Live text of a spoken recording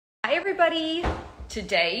everybody.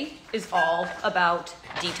 Today is all about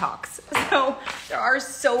detox. So there are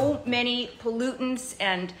so many pollutants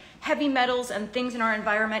and heavy metals and things in our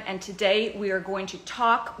environment, and today we are going to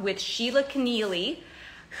talk with Sheila Keneally,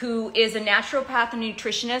 who is a naturopath and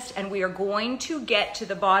nutritionist, and we are going to get to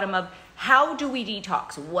the bottom of how do we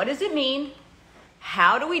detox? What does it mean?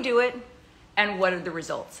 How do we do it? And what are the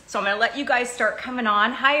results? So I'm going to let you guys start coming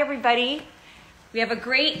on. Hi, everybody. We have a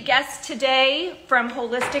great guest today from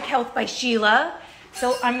Holistic Health by Sheila.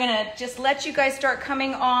 So I'm going to just let you guys start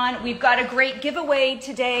coming on. We've got a great giveaway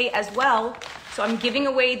today as well. So I'm giving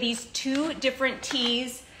away these two different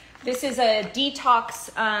teas. This is a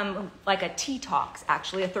detox, like a detox,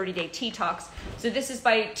 actually, a 30-day detox. So this is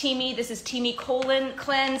by Teamy. This is Teamy Colon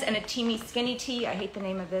Cleanse and a Teamy Skinny Tea. I hate the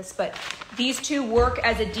name of this, but these two work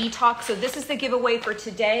as a detox. So this is the giveaway for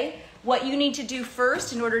today. What you need to do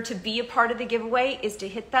first in order to be a part of the giveaway is to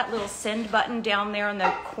hit that little send button down there in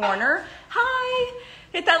the corner. Hi,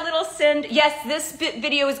 hit that little send. Yes, this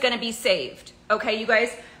video is going to be saved. Okay, you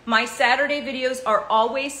guys, my Saturday videos are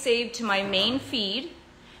always saved to my main feed,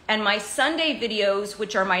 and my Sunday videos,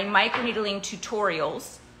 which are my microneedling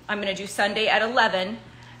tutorials, I'm going to do Sunday at 11.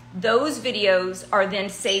 Those videos are then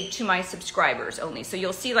saved to my subscribers only. So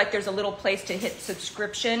you'll see like there's a little place to hit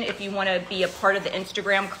subscription if you want to be a part of the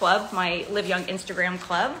Instagram club, my Live Young Instagram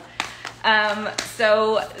club.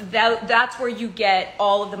 So that's where you get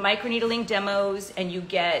all of the microneedling demos, and you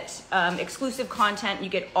get exclusive content. You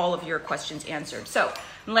get all of your questions answered. So I'm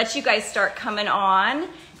gonna let you guys start coming on.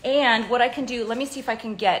 And what I can do, let me see if I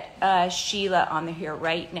can get Sheila on here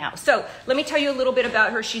right now. So let me tell you a little bit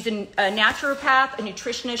about her. She's a naturopath, a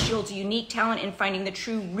nutritionist. She holds a unique talent in finding the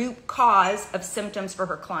true root cause of symptoms for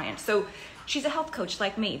her clients. So she's a health coach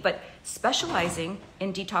like me, but specializing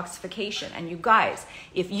in detoxification. And you guys,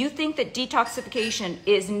 if you think that detoxification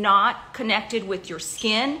is not connected with your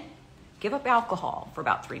skin, give up alcohol for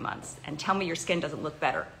about 3 months and tell me your skin doesn't look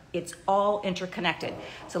better. It's all interconnected.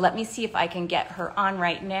 So let me see if I can get her on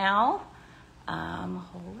right now.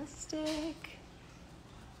 Holistic.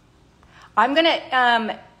 I'm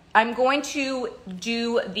going to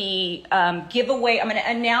do the giveaway. I'm going to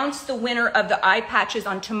announce the winner of the eye patches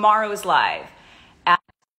on tomorrow's live.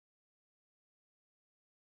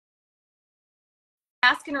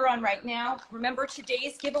 Asking her on right now. Remember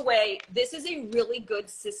today's giveaway. This is a really good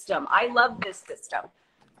system. I love this system.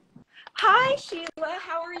 Hi, Sheila.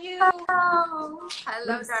 How are you? Hello.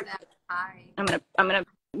 Hello, Donna. Hi. I'm gonna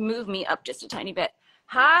move me up just a tiny bit.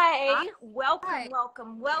 Hi. Welcome, Hi.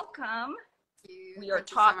 welcome, welcome. Thank you. We are Thank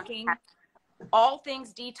you so talking much. all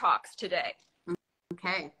things detox today,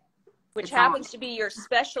 Okay. which It's happens on. to be your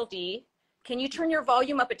specialty. Can you turn your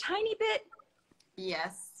volume up a tiny bit?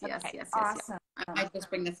 Yes, yes, Okay, yes, yes, awesome. yes. I might just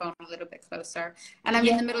bring the phone a little bit closer. And I'm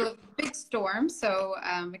in the middle of a big storm, so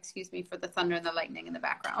excuse me for the thunder and the lightning in the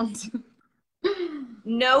background.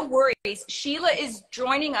 No worries. Sheila is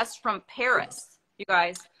joining us from Paris, you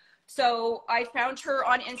guys. So I found her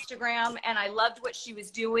on Instagram and I loved what she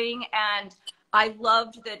was doing, and I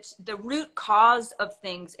loved that the root cause of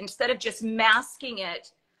things, instead of just masking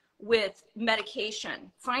it with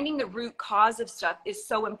medication, finding the root cause of stuff is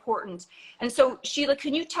so important. And so Sheila,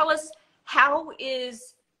 can you tell us how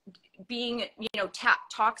is being,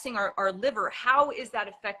 toxing our liver, how is that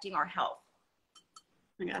affecting our health?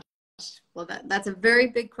 Oh my gosh. Well, that's a very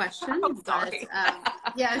big question. I'm sorry.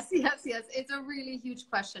 But, yes. It's a really huge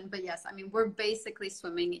question. But yes, I mean, we're basically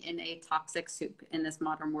swimming in a toxic soup in this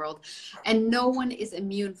modern world. And no one is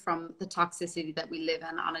immune from the toxicity that we live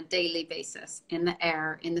in on a daily basis, in the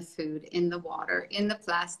air, in the food, in the water, in the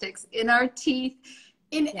plastics, in our teeth,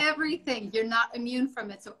 in everything. You're not immune from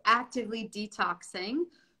it. So actively detoxing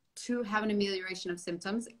to have an amelioration of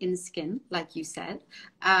symptoms in skin, like you said,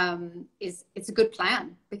 it's a good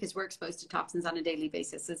plan, because we're exposed to toxins on a daily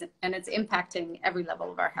basis, and it's impacting every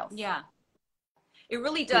level of our health. Yeah, it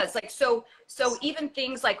really does. Like, so even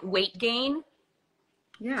things like weight gain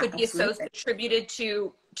could be attributed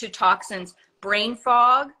to toxins, brain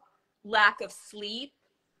fog, lack of sleep,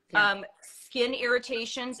 skin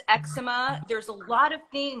irritations, eczema. There's a lot of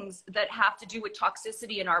things that have to do with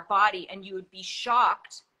toxicity in our body, and you would be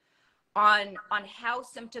shocked on how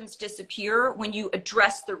symptoms disappear when you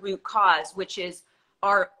address the root cause, which is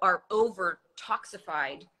our over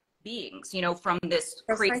toxified beings, from this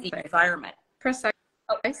crazy environment. Precisely.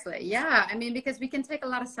 Yeah. I mean, because we can take a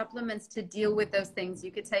lot of supplements to deal with those things.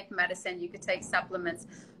 You could take medicine, you could take supplements,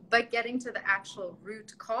 but getting to the actual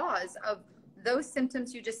root cause of those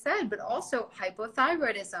symptoms you just said, but also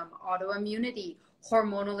hypothyroidism, autoimmunity,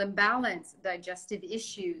 hormonal imbalance, digestive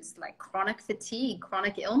issues like chronic fatigue,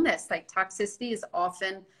 chronic illness, like toxicity is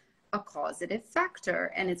often a causative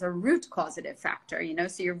factor, and it's a root causative factor, you know,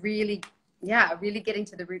 so you're really, yeah, really getting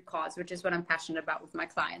to the root cause, which is what I'm passionate about with my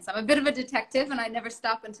clients. I'm a bit of a detective, and I never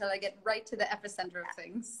stop until I get right to the epicenter of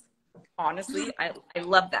things. Honestly, I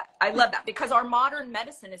love that. I love that because our modern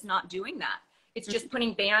medicine is not doing that. It's just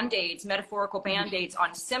putting band-aids, metaphorical band-aids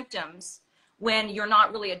on symptoms when you're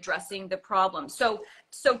not really addressing the problem. So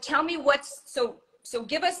tell me so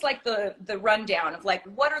give us like the rundown of like,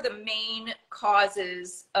 what are the main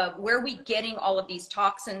causes of where are we getting all of these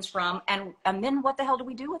toxins from, and then what the hell do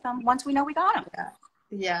we do with them once we know we got them?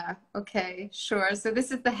 Yeah. Okay, sure. So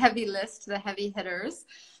this is the heavy list, the heavy hitters.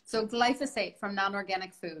 So glyphosate from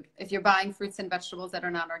non-organic food. If you're buying fruits and vegetables that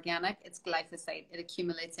are non-organic, it's glyphosate. It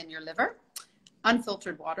accumulates in your liver.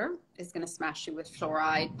 Unfiltered water is going to smash you with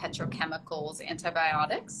fluoride, petrochemicals,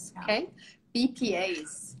 antibiotics. Okay.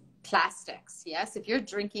 BPAs, plastics. Yes. If you're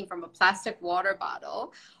drinking from a plastic water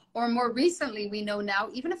bottle, or more recently, we know now,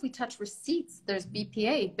 even if we touch receipts, there's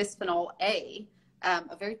BPA, bisphenol A,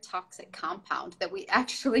 a very toxic compound that we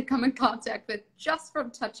actually come in contact with just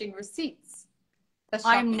from touching receipts.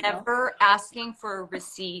 I'm never asking for a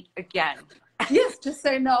receipt again. Yes, just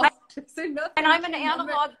say no. Just say nothing. And I'm an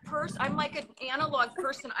analog person. I'm like an analog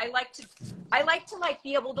person. I like to like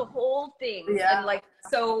be able to hold things. Yeah. And like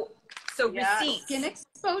so receipts. Skin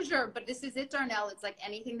exposure, but this is it, Darnell. It's like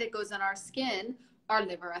anything that goes on our skin, our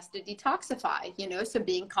liver has to detoxify, you know, so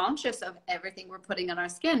being conscious of everything we're putting on our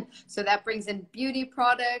skin. So that brings in beauty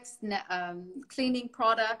products, cleaning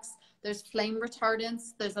products. There's flame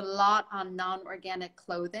retardants. There's a lot on non-organic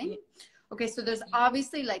clothing. Okay, so there's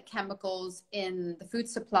obviously like chemicals in the food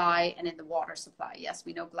supply and in the water supply. Yes,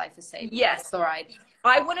 we know glyphosate. Yes. Fluoride.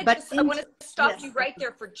 I want to stop you right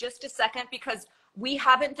there for just a second, because we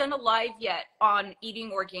haven't done a live yet on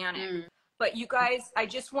eating organic. But you guys, I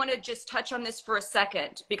just want to touch on this for a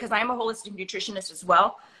second, because I'm a holistic nutritionist as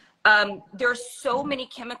well. There's so many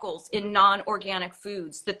chemicals in non-organic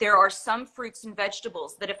foods that there are some fruits and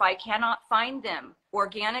vegetables that if I cannot find them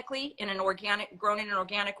organically grown in an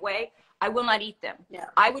organic way, I will not eat them. Yeah.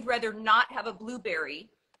 I would rather not have a blueberry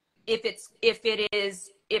if it's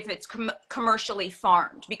commercially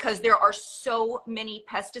farmed, because there are so many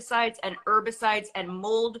pesticides and herbicides and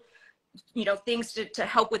mold, you know, things to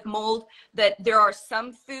help with mold, that there are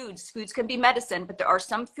some foods can be medicine, but there are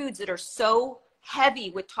some foods that are so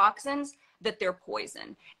heavy with toxins that they're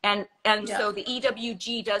poison. And so the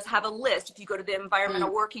EWG does have a list. If you go to the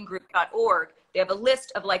environmentalworkinggroup.org, they have a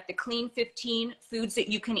list of like the clean 15 foods that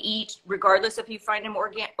you can eat, regardless if you find them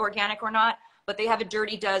organic or not. But they have a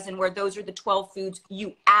dirty dozen where those are the 12 foods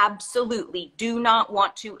you absolutely do not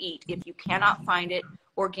want to eat if you cannot find it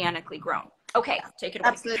organically grown. Okay, take it away.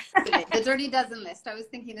 Absolutely. The dirty dozen list. I was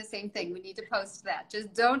thinking the same thing. We need to post that.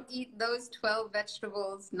 Just don't eat those 12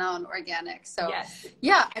 vegetables non-organic. So yes.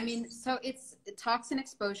 Yeah, I mean, so it's toxin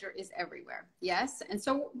exposure is everywhere. Yes. And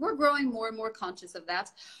so we're growing more and more conscious of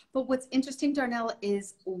that. But what's interesting, Darnell,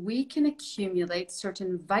 is we can accumulate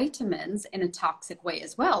certain vitamins in a toxic way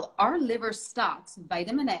as well. Our liver stocks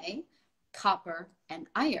vitamin A, copper, and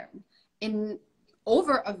iron. In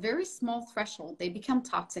over a very small threshold, they become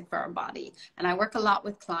toxic for our body. And I work a lot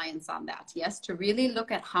with clients on that. Yes, to really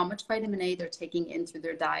look at how much vitamin A they're taking into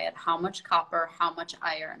their diet, how much copper, how much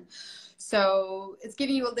iron. So it's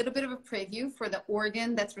giving you a little bit of a preview for the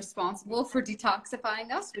organ that's responsible for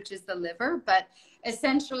detoxifying us, which is the liver. But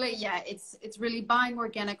essentially, yeah, it's really buying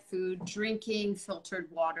organic food, drinking filtered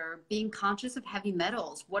water, being conscious of heavy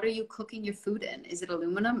metals. What are you cooking your food in? Is it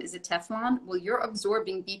aluminum? Is it Teflon? Well, you're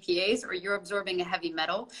absorbing BPAs, or you're absorbing a heavy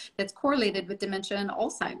metal that's correlated with dementia and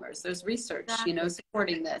Alzheimer's. There's research, you know,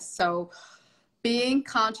 supporting this. So being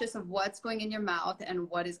conscious of what's going in your mouth and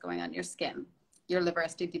what is going on your skin. Your liver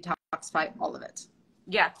has to detoxify all of it.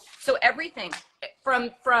 Yeah. So everything from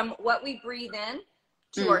what we breathe in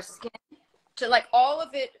to our skin to like all of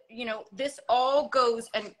it, you know, this all goes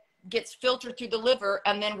and gets filtered through the liver,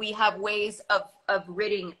 and then we have ways of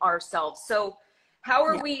ridding ourselves. So how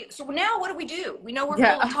are we? So now what do? We know we're full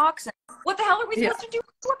of toxins. What the hell are we supposed to do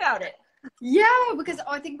about it? Yeah, because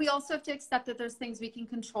I think we also have to accept that there's things we can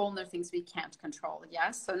control and there are things we can't control.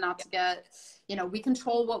 Yes. So not to get, you know, we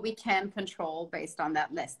control what we can control based on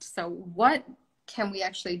that list. So what can we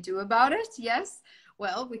actually do about it? Yes.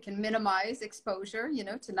 Well, we can minimize exposure, you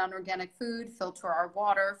know, to non-organic food, filter our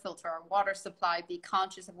water supply, be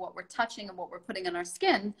conscious of what we're touching and what we're putting on our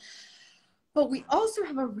skin. But we also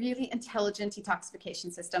have a really intelligent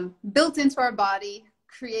detoxification system built into our body,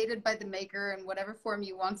 created by the maker in whatever form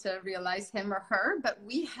you want to realize him or her. But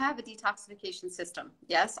we have a detoxification system.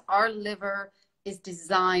 Yes, our liver is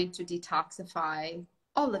designed to detoxify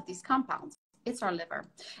all of these compounds. It's our liver.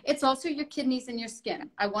 It's also your kidneys and your skin.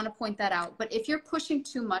 I want to point that out. But if you're pushing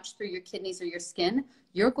too much through your kidneys or your skin,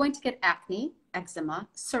 you're going to get acne, eczema,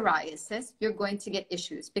 psoriasis. You're going to get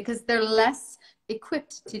issues because they're less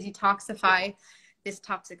equipped to detoxify this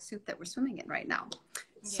toxic soup that we're swimming in right now.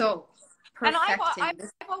 Yeah. So and I've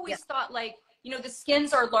always thought, like, you know, the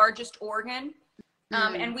skin's our largest organ.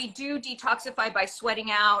 And we do detoxify by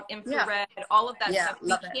sweating out, infrared, all of that stuff.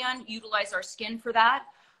 We can utilize our skin for that.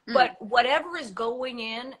 But whatever is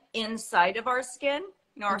going inside of our skin,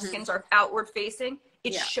 you know, our skins are outward facing,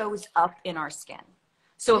 it shows up in our skin.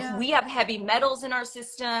 So if we have heavy metals in our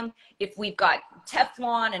system, if we've got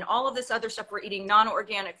Teflon and all of this other stuff, we're eating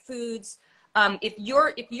non-organic foods. If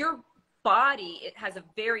your body, it has a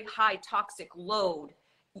very high toxic load,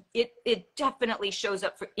 it definitely shows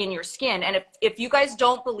up in your skin. And if you guys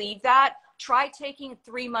don't believe that, try taking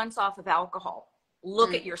 3 months off of alcohol.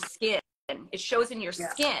 Look at your skin. It shows in your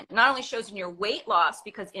skin. It not only shows in your weight loss,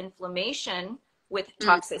 because inflammation with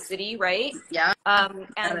toxicity, right? Yeah.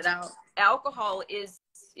 And alcohol is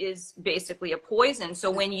basically a poison. So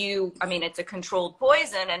when you, I mean, it's a controlled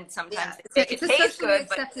poison, and sometimes it tastes good,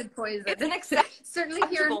 but poison. It's an acceptable certainly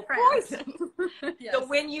here in France. Poison. So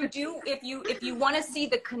when you do, if you want to see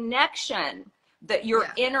the connection that your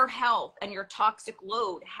inner health and your toxic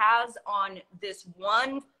load has on this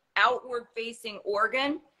one outward facing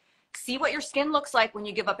organ, see what your skin looks like when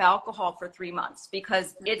you give up alcohol for 3 months,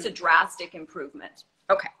 because it's a drastic improvement.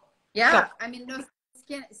 Okay. Yeah. I mean, no,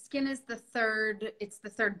 skin is the third, it's the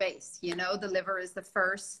third base, you know, the liver is the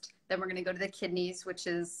first, then we're going to go to the kidneys, which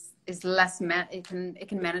is less, it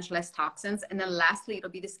can manage less toxins. And then lastly, it'll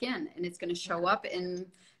be the skin, and it's going to show up in,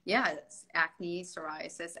 it's acne,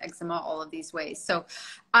 psoriasis, eczema, all of these ways. So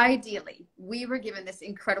ideally, we were given this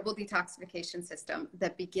incredible detoxification system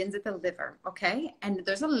that begins at the liver, okay? And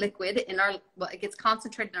there's a liquid in our, well, it gets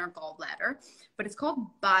concentrated in our gallbladder, but it's called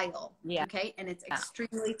bile, okay? And it's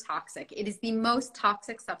extremely toxic. It is the most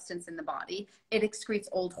toxic substance in the body. It excretes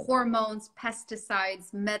old hormones,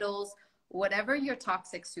 pesticides, metals, whatever your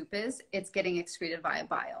toxic soup is, it's getting excreted via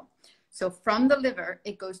bile. So from the liver,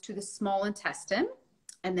 it goes to the small intestine,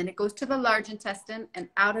 and then it goes to the large intestine and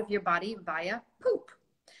out of your body via poop.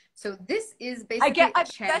 So this is basically I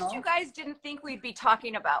bet you guys didn't think we'd be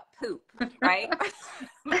talking about poop, right?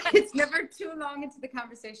 It's never too long into the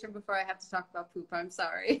conversation before I have to talk about poop. I'm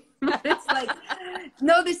sorry. It's like,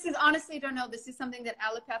 no, this is honestly, don't know. This is something that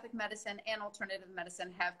allopathic medicine and alternative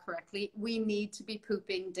medicine have correctly. We need to be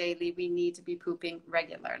pooping daily. We need to be pooping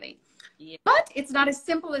regularly. Yeah. But it's not as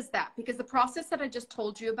simple as that, because the process that I just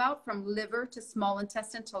told you about, from liver to small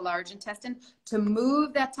intestine to large intestine, to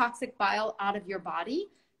move that toxic bile out of your body,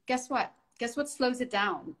 guess what? Guess what slows it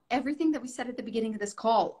down? Everything that we said at the beginning of this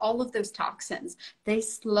call, all of those toxins, they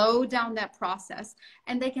slow down that process,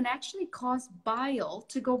 and they can actually cause bile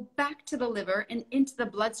to go back to the liver and into the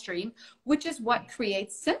bloodstream, which is what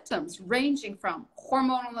creates symptoms ranging from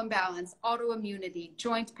hormonal imbalance, autoimmunity,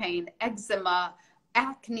 joint pain, eczema,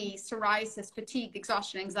 acne, psoriasis, fatigue,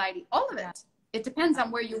 exhaustion, anxiety, all of it. It depends on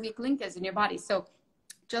where your weak link is in your body. So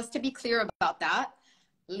just to be clear about that,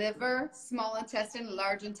 liver, small intestine,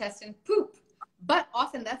 large intestine, poop. But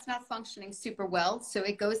often that's not functioning super well. So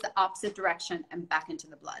it goes the opposite direction and back into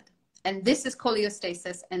the blood. And this is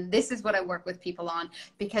cholestasis. And this is what I work with people on,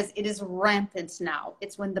 because it is rampant now.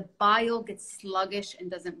 It's when the bile gets sluggish and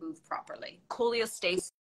doesn't move properly.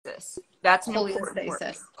 Cholestasis. That's an important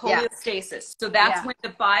word. Cholestasis. So that's when the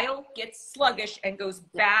bile gets sluggish and goes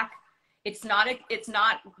back. It's not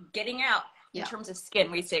getting out. In terms of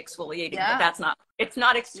skin, we say exfoliating, but it's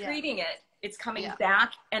not excreting it. It's coming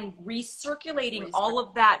back and recirculating all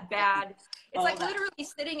of that bad. It's like literally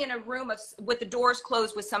sitting in a room with the doors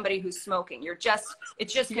closed with somebody who's smoking.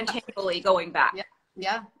 It's just continually going back.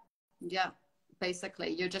 Yeah. Basically,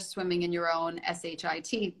 you're just swimming in your own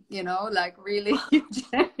shit, you know, like really,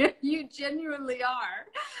 you genuinely are.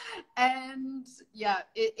 And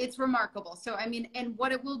it's remarkable. So, I mean, and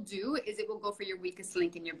what it will do is it will go for your weakest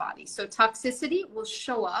link in your body. So toxicity will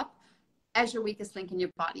show up as your weakest link in your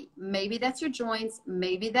body. Maybe that's your joints.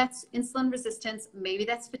 Maybe that's insulin resistance. Maybe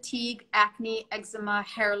that's fatigue, acne, eczema,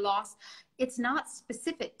 hair loss. It's not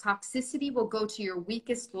specific. Toxicity will go to your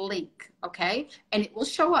weakest link, okay? And it will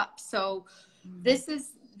show up. So this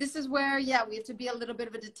is where, we have to be a little bit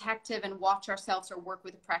of a detective and watch ourselves or work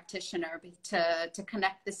with a practitioner to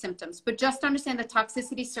connect the symptoms. But just understand that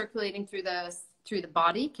toxicity circulating through the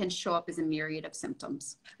body can show up as a myriad of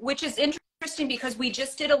symptoms. Which is interesting, because we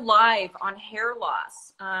just did a live on hair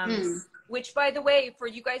loss, which, by the way, for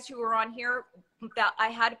you guys who are on here, that I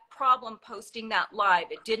had a problem posting that live.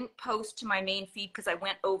 It didn't post to my main feed because I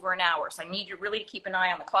went over an hour. So I need you really to keep an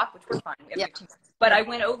eye on the clock, which we're fine. We have 15 minutes. But I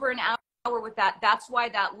went over an hour with that. That's why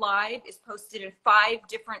that live is posted in 5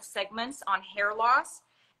 different segments on hair loss.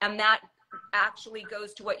 And that actually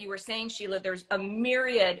goes to what you were saying, Sheila. There's a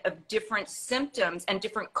myriad of different symptoms and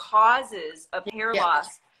different causes of hair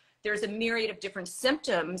loss. There's a myriad of different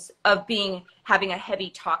symptoms of having a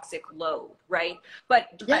heavy toxic load, right?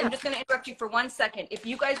 But I'm just going to interrupt you for 1 second. If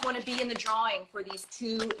you guys want to be in the drawing for these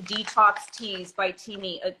 2 detox teas by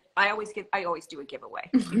Teamy, I always do a giveaway.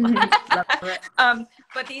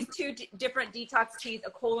 But these 2 different detox teas,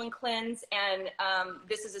 a colon cleanse, and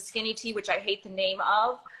this is a skinny tea, which I hate the name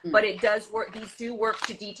of, but it does work. These do work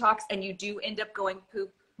to detox, and you do end up going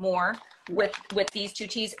poop more with these 2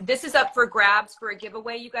 teas. This is up for grabs for a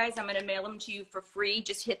giveaway, you guys. I'm going to mail them to you for free.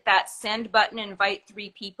 Just hit that send button and invite 3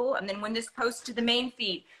 people, and then when this posts to the main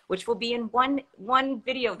feed, which will be in one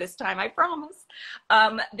video this time, I promise,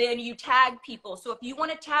 then you tag people. So if you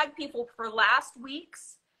want to tag people for last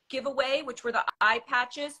week's giveaway, which were the eye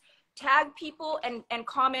patches, tag people and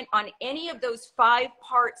comment on any of those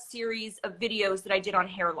 5-part series of videos that I did on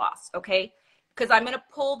hair loss, okay? Because I'm going to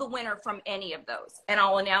pull the winner from any of those, and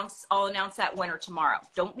I'll announce that winner tomorrow.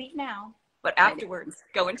 Don't leave now, but afterwards,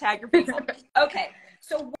 go and tag your people. Okay,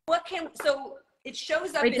 so it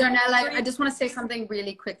shows up. Wait, Darnell, I just want to say something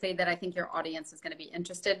really quickly that I think your audience is going to be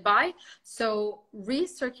interested by. So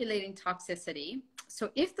recirculating toxicity. So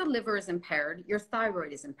if the liver is impaired, your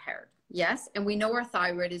thyroid is impaired. Yes. And we know our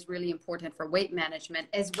thyroid is really important for weight management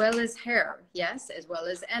as well as hair. Yes. As well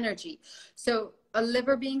as energy. So a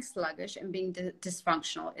liver being sluggish and being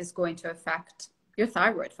dysfunctional is going to affect your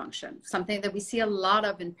thyroid function, something that we see a lot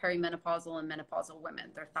of in perimenopausal and menopausal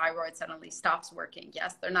women. Their thyroid suddenly stops working.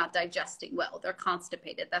 Yes, they're not digesting well. They're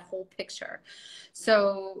constipated, that whole picture.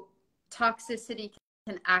 So toxicity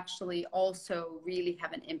can actually also really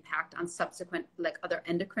have an impact on subsequent, like other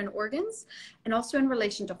endocrine organs, and also in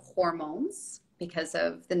relation to hormones. Because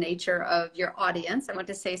of the nature of your audience, I want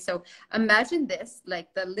to say, so imagine this,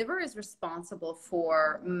 like the liver is responsible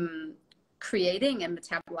for creating and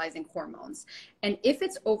metabolizing hormones. And if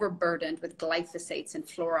it's overburdened with glyphosates and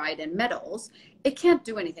fluoride and metals, it can't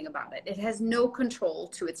do anything about it. It has no control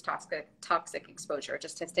to its toxic exposure. It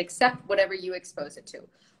just has to accept whatever you expose it to.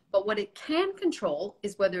 But what it can control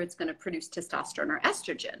is whether it's going to produce testosterone or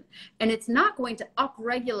estrogen. And it's not going to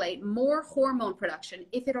upregulate more hormone production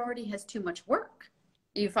if it already has too much work.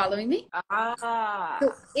 Are you following me?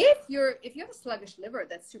 So if you have a sluggish liver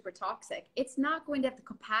that's super toxic, it's not going to have the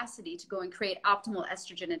capacity to go and create optimal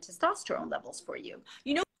estrogen and testosterone levels for you.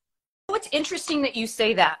 You know, it's interesting that you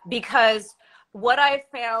say that, because what I've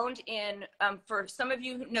found in, for some of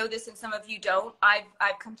you who know this and some of you don't, I've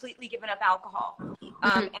completely given up alcohol.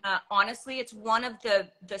 And honestly, it's one of the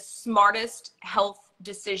smartest health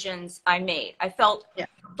decisions I made. I felt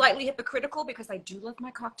slightly hypocritical because I do love my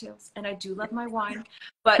cocktails and I do love my wine.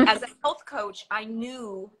 But as a health coach, I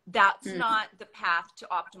knew that's not the path to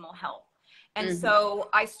optimal health. And so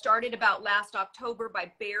I started about last October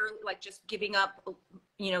by barely, like, just giving up,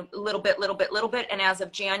 you know, a little bit. And as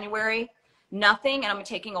of January, nothing. And I'm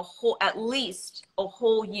taking at least a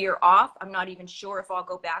whole year off. I'm not even sure if I'll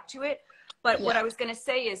go back to it. But what I was going to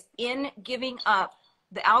say is, in giving up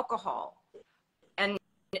the alcohol, and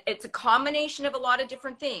it's a combination of a lot of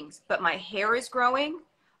different things, but my hair is growing.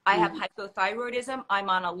 I have hypothyroidism. I'm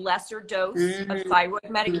on a lesser dose of thyroid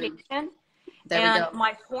medication. And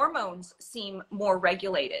my hormones seem more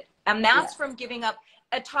regulated. And that's from giving up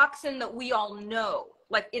a toxin that we all know.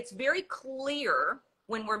 Like, it's very clear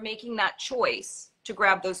when we're making that choice to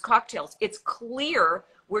grab those cocktails. It's clear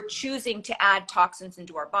we're choosing to add toxins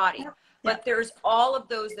into our body. But there's all of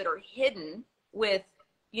those that are hidden with,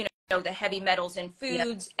 you know, the heavy metals in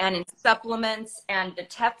foods and in supplements, and the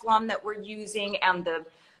Teflon that we're using, and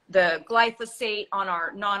the glyphosate on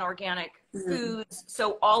our non-organic foods.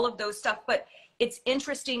 So all of those stuff. But it's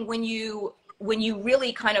interesting when you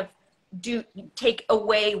really kind of take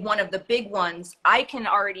away one of the big ones. I can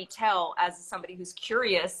already tell, as somebody who's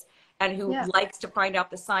curious and who likes to find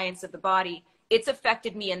out the science of the body, it's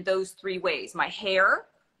affected me in those 3 ways: my hair,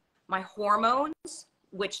 my hormones,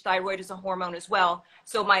 which thyroid is a hormone as well.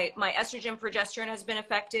 So my estrogen, progesterone has been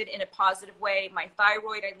affected in a positive way. My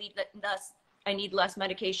thyroid, I need less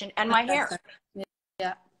medication, and my hair.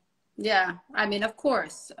 Yeah. I mean, of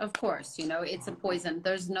course, you know, it's a poison.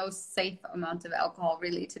 There's no safe amount of alcohol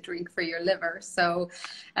really to drink for your liver. So,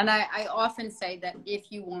 and I often say that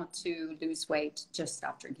if you want to lose weight, just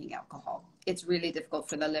stop drinking alcohol. It's really difficult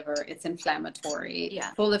for the liver. It's inflammatory,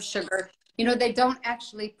 full of sugar. You know, they don't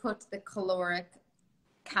actually put the caloric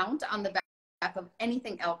count on the of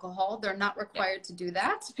anything alcohol. They're not required to do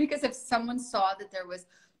that, because if someone saw that there was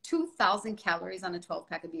 2,000 calories on a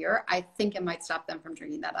 12-pack of beer, I think it might stop them from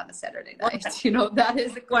drinking that on a Saturday night. You know, that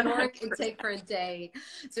is a caloric intake for a day.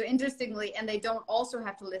 So interestingly, and they don't also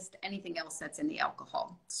have to list anything else that's in the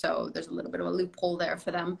alcohol. So there's a little bit of a loophole there for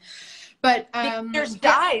them. But there's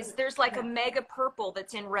dyes. There's like a mega purple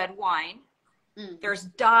that's in red wine. There's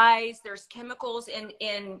dyes, there's chemicals in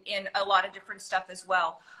a lot of different stuff as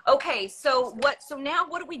well. Okay, so now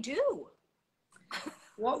what do we do?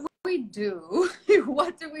 What do we do?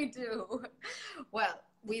 What do we do? Well,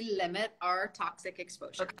 we limit our toxic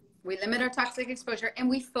exposure. Okay. We limit our toxic exposure, and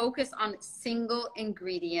we focus on single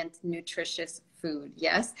ingredient nutritious food.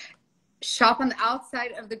 Yes. Shop on the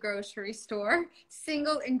outside of the grocery store,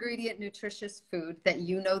 single ingredient nutritious food that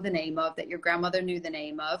you know the name of, that your grandmother knew the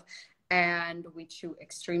name of, and we chew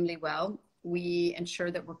extremely well. We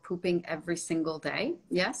ensure that we're pooping every single day.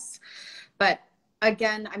 Yes. But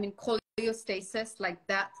again, I mean, cholestasis, like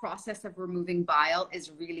that process of removing bile,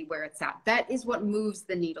 is really where it's at. That is what moves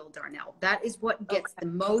the needle, Darnell. That is what gets the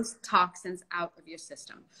most toxins out of your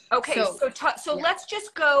system. Okay, so yeah. let's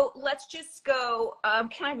just go,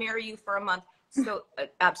 can I marry you for a month? So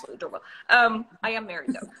absolutely adorable. I am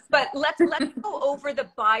married though, but let's go over the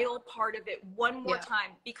bile part of it one more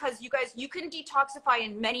time, because you guys, you can detoxify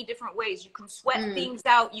in many different ways. You can sweat things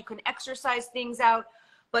out, you can exercise things out,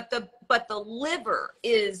 but the liver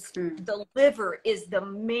is the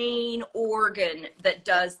main organ that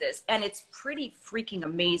does this, and it's pretty freaking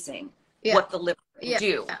amazing what the liver can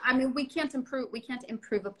do. I mean, we can't improve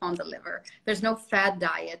upon the liver. There's no fad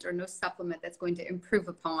diet or no supplement that's going to improve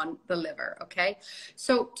upon the liver. Okay,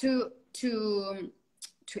 so to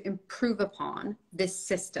improve upon this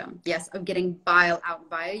system, yes, of getting bile out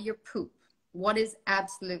via your poop, what is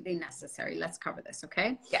absolutely necessary? Let's cover this.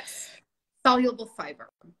 Okay. Yes. Soluble fiber.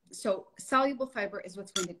 So soluble fiber is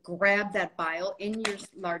what's going to grab that bile in your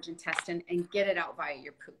large intestine and get it out via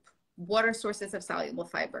your poop. What are sources of soluble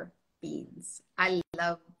fiber? Beans. I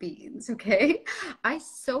love beans. Okay. I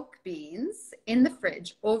soak beans in the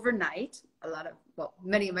fridge overnight.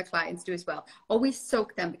 Many of my clients do as well. Always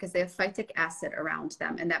soak them because they have phytic acid around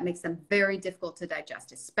them, and that makes them very difficult to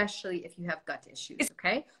digest, especially if you have gut issues.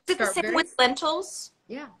 Okay. Is it the same with lentils?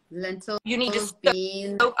 Yeah, lentils. You need to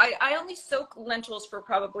beans. I only soak lentils for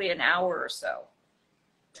probably an hour or so.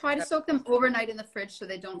 Try to soak them overnight in the fridge so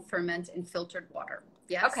they don't ferment in filtered water.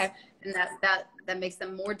 Yes. Okay. And that makes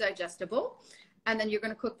them more digestible. And then you're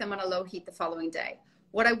going to cook them on a low heat the following day.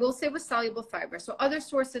 What I will say with soluble fiber, so other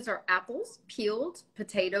sources are apples, peeled,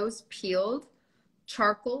 potatoes, peeled.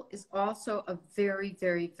 Charcoal is also a very,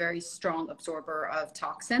 very, very strong absorber of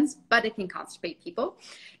toxins, but it can constipate people.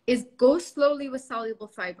 Go slowly with soluble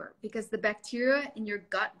fiber, because the bacteria in your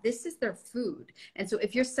gut, this is their food. And so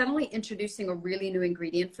if you're suddenly introducing a really new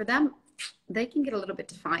ingredient for them, they can get a little bit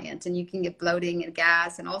defiant, and you can get bloating and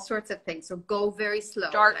gas and all sorts of things. So go very slow,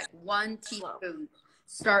 like 1 teaspoon.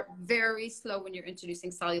 Start very slow when you're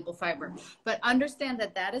introducing soluble fiber, but understand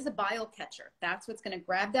that that is a bile catcher. That's what's going to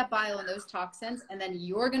grab that bile and those toxins, and then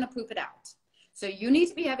you're going to poop it out. So you need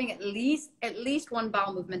to be having at least one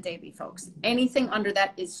bowel movement daily, folks. Anything under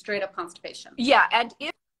that is straight up constipation. Yeah, and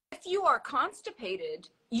if you are constipated,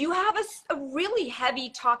 you have a really heavy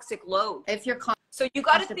toxic load. If you're so you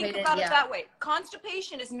got to think about it that way.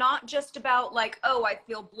 Constipation is not just about like, oh, I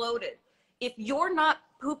feel bloated. If you're not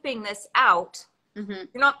pooping this out, you're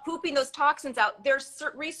not pooping those toxins out, they're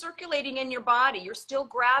recirculating in your body. You're still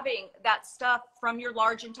grabbing that stuff from your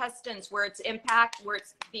large intestines where it's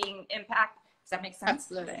being impacted. Does that make sense?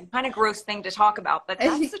 Absolutely. Kind of gross thing to talk about, but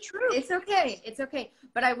that's the truth. It's okay. It's okay.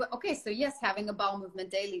 But so yes, having a bowel movement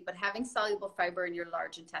daily, but having soluble fiber in your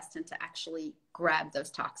large intestine to actually grab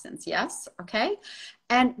those toxins. Yes. Okay.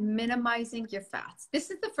 And minimizing your fats.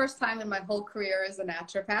 This is the first time in my whole career as a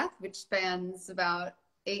naturopath, which spans about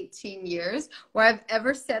 18 years, where I've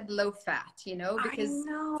ever said low fat, because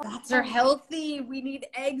fats are healthy. We need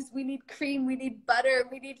eggs, we need cream, we need butter,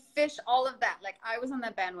 we need fish, all of that. Like, I was on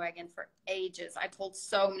that bandwagon for ages. I told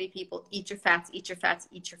so many people, eat your fats, eat your fats,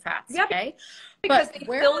 eat your fats. Yeah, okay. Because they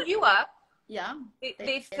fill you up. Yeah.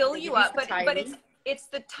 They fill you up, but it's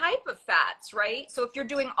the type of fats, right? So if you're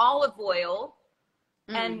doing olive oil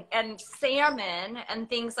and salmon and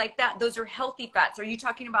things like that, those are healthy fats. Are you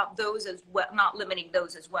talking about those as well, not limiting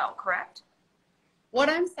those as well, correct? What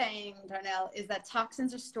I'm saying, Darnell, is that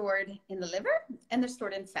toxins are stored in the liver and they're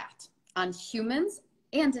stored in fat on humans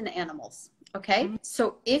and in animals. Okay.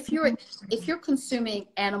 So if you're consuming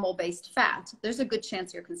animal-based fat, there's a good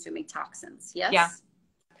chance you're consuming toxins. Yes.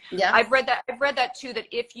 Yeah. I've read that too, that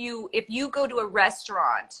if you go to a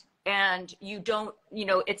restaurant and you don't,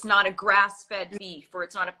 it's not a grass-fed beef, or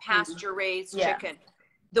it's not a pasture-raised chicken.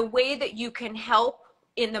 The way that you can help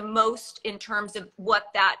in the most in terms of what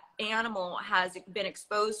that animal has been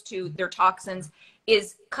exposed to, their toxins,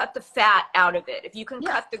 is cut the fat out of it. If you can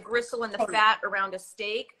cut the gristle and the fat around a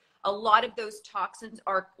steak, a lot of those toxins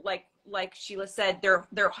are like Sheila said,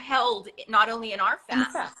 they're held not only in our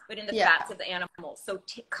fats, but in the fats of the animals. So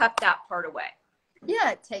cut that part away.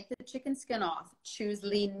 Yeah, take the chicken skin off, choose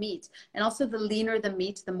lean meat. And also the leaner the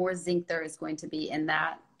meat, the more zinc there is going to be in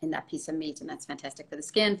that piece of meat. And that's fantastic for the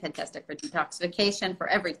skin, fantastic for detoxification, for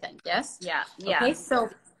everything. Yes? Yeah. Okay, so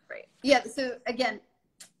great. Yeah, so again,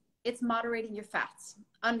 it's moderating your fats,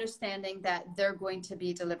 understanding that they're going to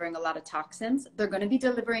be delivering a lot of toxins. They're going to be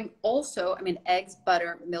delivering also, eggs,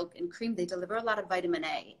 butter, milk, and cream, they deliver a lot of vitamin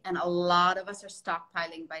A. And a lot of us are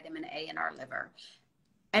stockpiling vitamin A in our liver.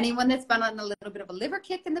 Anyone that's been on a little bit of a liver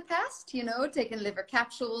kick in the past, taking liver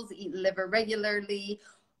capsules, eating liver regularly,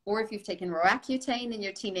 or if you've taken Roaccutane in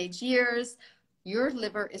your teenage years, your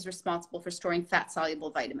liver is responsible for storing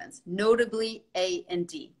fat-soluble vitamins, notably A and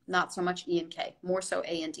D, not so much E and K, more so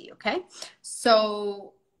A and D, okay?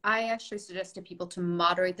 So I actually suggest to people to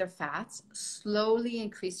moderate their fats, slowly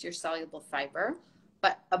increase your soluble fiber,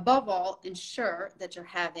 but above all, ensure that you're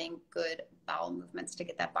having good bowel movements to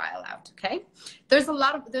get that bile out, okay?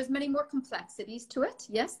 There's many more complexities to it,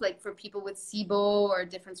 yes, like for people with SIBO or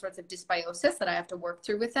different sorts of dysbiosis that I have to work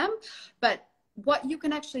through with them. But what you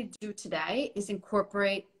can actually do today is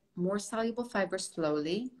incorporate more soluble fiber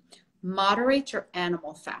slowly, moderate your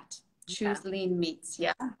animal fat, choose lean meats,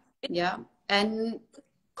 and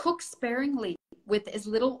cook sparingly with as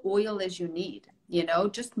little oil as you need.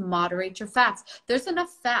 Just moderate your fats. There's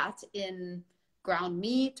enough fat in ground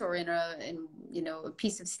meat or in a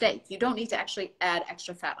piece of steak. You don't need to actually add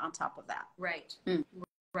extra fat on top of that. Right.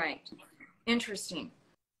 Right. Interesting.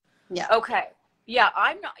 Yeah. Okay. Yeah.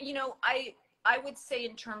 I'm not, I would say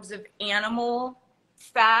in terms of animal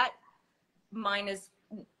fat, mine is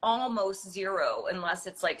almost zero unless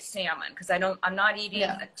it's like salmon, because I'm not eating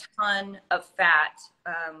a ton of fat,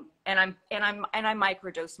 and I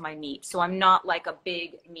microdose my meat, so I'm not like a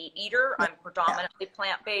big meat eater. I'm predominantly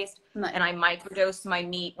plant-based, and I microdose my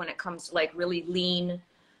meat when it comes to like really lean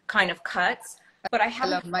kind of cuts. But I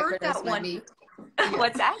haven't heard that one.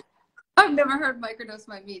 What's that? I've never heard microdose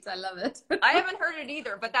my meat. I love it. I haven't heard it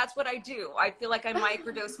either, but that's what I do. I feel like I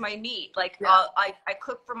microdose my meat. Like I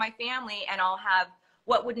cook for my family, and I'll have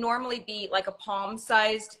what would normally be like a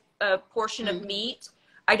palm-sized portion of meat.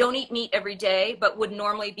 I don't eat meat every day, but would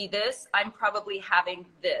normally be this. I'm probably having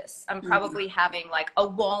this. I'm probably having like a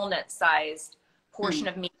walnut-sized portion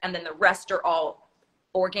of meat, and then the rest are all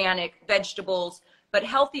organic vegetables, but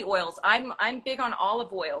healthy oils. I'm big on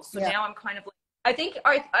olive oil, so now I'm kind of like,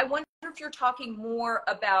 I wonder if you're talking more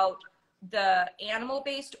about the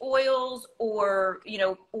animal-based oils, or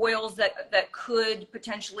oils that could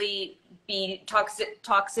potentially be toxic.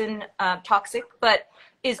 But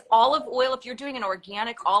is olive oil, if you're doing an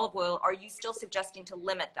organic olive oil, are you still suggesting to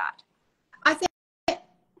limit that? I think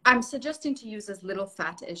I'm suggesting to use as little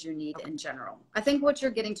fat as you need in general. I think what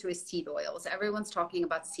you're getting to is seed oils. Everyone's talking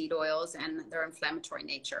about seed oils and their inflammatory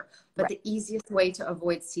nature. But the easiest way to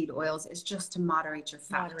avoid seed oils is just to moderate your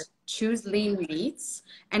fat. Choose lean meats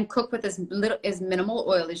and cook with as minimal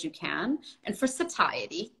oil as you can. And for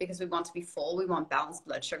satiety, because we want to be full, we want balanced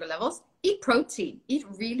blood sugar levels, eat protein. Eat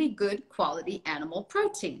really good quality animal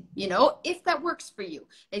protein, if that works for you.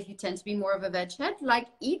 If you tend to be more of a veg head,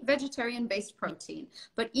 eat vegetarian-based protein,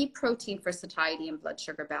 but eat protein for satiety and blood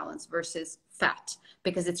sugar balance versus fat,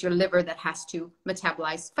 because it's your liver that has to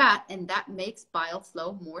metabolize fat, and that makes bile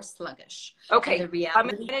flow more sluggish. Okay, I'm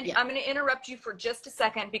going to interrupt you for just a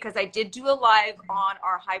second, because I did do a live on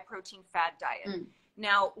our high protein fad diet.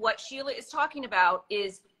 Now, what Sheila is talking about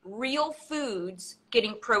is real foods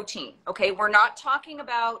getting protein. Okay, we're not talking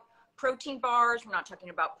about protein bars, we're not talking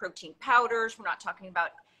about protein powders, we're not talking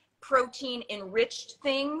about protein enriched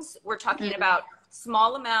things. We're talking about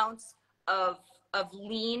small amounts of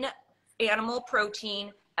lean animal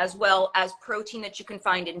protein, as well as protein that you can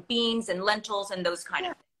find in beans and lentils and those kind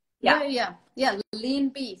of things. Yeah. Lean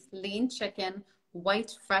beef, lean chicken,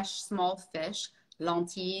 white fresh small fish,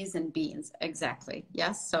 lentilles, and beans. Exactly.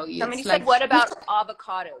 Yes. So somebody said, what about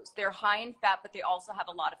avocados? They're high in fat, but they also have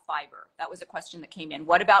a lot of fiber. That was a question that came in.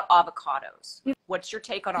 What about avocados? What's your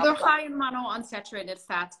take on avocados? They're high in monounsaturated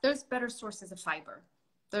fats. There's better sources of fiber.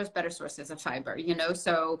 So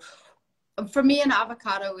for me, an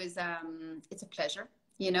avocado is it's a pleasure,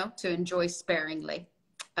 to enjoy sparingly,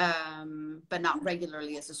 but not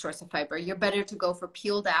regularly as a source of fiber. You're better to go for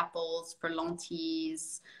peeled apples, for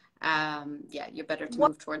lentilles, yeah, you're better to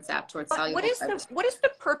move towards that, towards soluble fibers. What is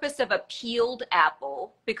the purpose of a peeled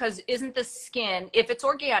apple? Because isn't the skin, if it's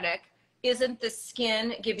organic, isn't the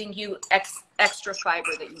skin giving you extra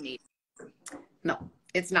fiber that you need? No,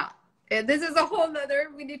 it's not. This is a whole nother,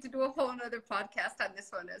 we need to do a whole nother podcast on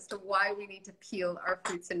this one as to why we need to peel our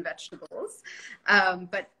fruits and vegetables.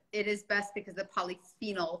 But it is best because of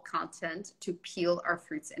polyphenol content to peel our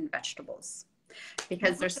fruits and vegetables.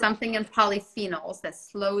 Because there's something in polyphenols that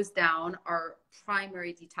slows down our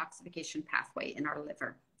primary detoxification pathway in our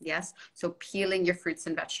liver. Yes. So peeling your fruits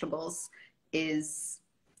and vegetables is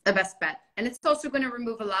the best bet. And it's also going to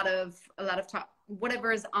remove a lot of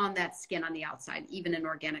whatever is on that skin on the outside, even in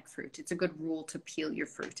organic fruit. It's a good rule to peel your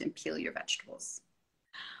fruit and peel your vegetables.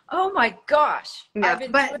 Oh my gosh. Yeah,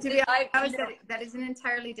 but to be honest, that is an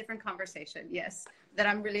entirely different conversation. Yes. That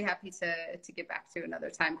I'm really happy to get back to another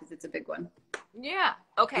time because it's a big one. Yeah.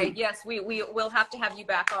 Okay. Yes, we will have to have you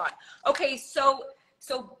back on. Okay. So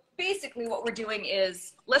basically what we're doing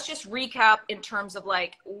is, let's just recap in terms of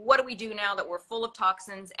like, what do we do now that we're full of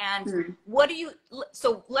toxins, and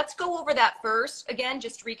so let's go over that first again,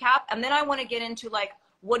 just recap. And then I want to get into like,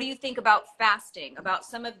 what do you think about fasting, about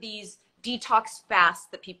some of these detox fasts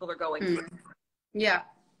that people are going through? Yeah.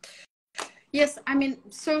 Yes, I mean,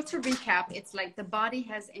 so to recap, it's like the body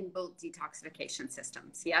has inbuilt detoxification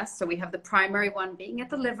systems, yes? So we have the primary one being at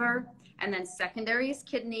the liver, and then secondary is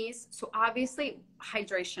kidneys. So obviously,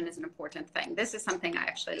 hydration is an important thing. This is something I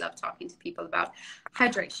actually love talking to people about,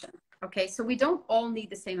 hydration. Okay, so we don't all need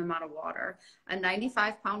the same amount of water. A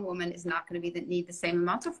 95-pound woman is not going to need the same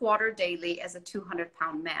amount of water daily as a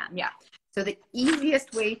 200-pound man. Yeah. So the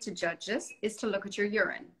easiest way to judge this is to look at your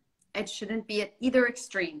urine. It shouldn't be at either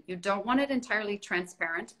extreme. You don't want it entirely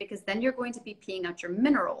transparent because then you're going to be peeing out your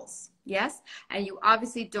minerals. Yes. And you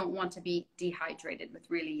obviously don't want to be dehydrated with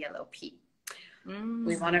really yellow pee.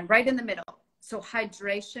 We want it right in the middle. So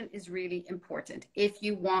hydration is really important. If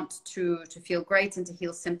you want to feel great and to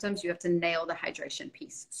heal symptoms, you have to nail the hydration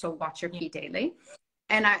piece. So watch your pee daily.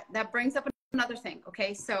 And that brings up another thing.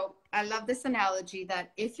 Okay. So I love this analogy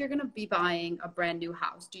that if you're going to be buying a brand new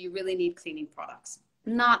house, do you really need cleaning products?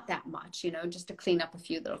 Not that much, just to clean up a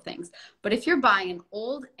few little things. But if you're buying an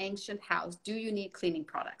old ancient house, do you need cleaning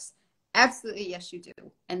products? Absolutely, yes, you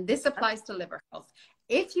do. And this applies to liver health.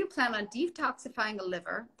 If you plan on detoxifying a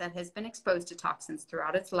liver that has been exposed to toxins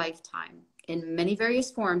throughout its lifetime in many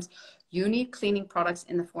various forms, you need cleaning products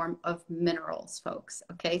in the form of minerals, folks.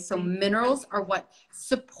 Okay, so minerals are what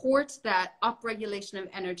support that upregulation of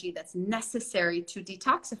energy that's necessary to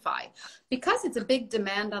detoxify, because it's a big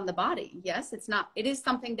demand on the body. Yes, it is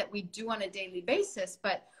something that we do on a daily basis,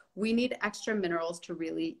 but we need extra minerals to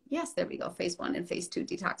really, yes, there we go. Phase 1 and phase 2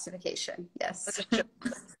 detoxification. Yes.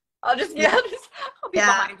 I'll be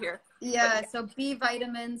behind here. Yeah. So B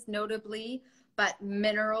vitamins, notably, but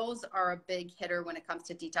minerals are a big hitter when it comes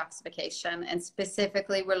to detoxification. And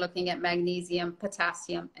specifically, we're looking at magnesium,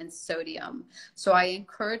 potassium, and sodium. So I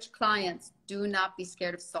encourage clients, do not be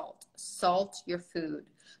scared of salt. Salt your food.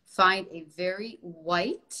 Find a very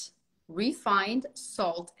white, refined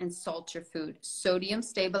salt and salt your food. Sodium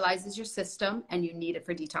stabilizes your system and you need it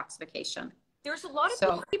for detoxification. There's a lot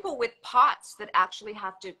of people with POTS that actually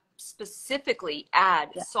have to specifically add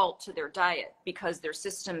salt to their diet because their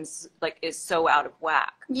systems is so out of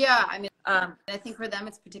whack. Yeah, I mean, I think for them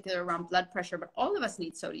it's particularly around blood pressure, but all of us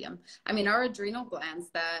need sodium. I mean, our adrenal glands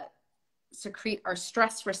that secrete our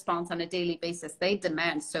stress response on a daily basis, they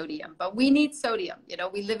demand sodium, but we need sodium.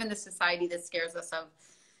 We live in a society that scares us of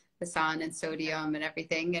the sun and sodium and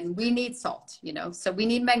everything, and we need salt, so we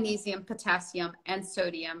need magnesium, potassium, and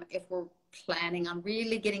sodium if we're planning on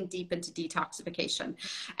really getting deep into detoxification.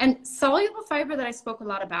 And soluble fiber that I spoke a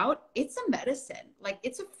lot about, it's a medicine.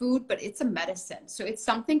 It's a food, but it's a medicine. So it's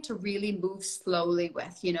something to really move slowly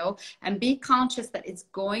with, and be conscious that it's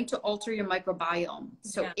going to alter your microbiome.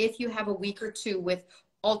 So if you have a week or two with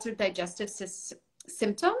altered digestive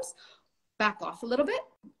symptoms, back off a little bit.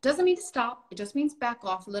 Doesn't mean to stop. It just means back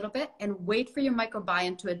off a little bit and wait for your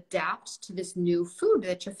microbiome to adapt to this new food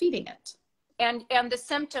that you're feeding it. And the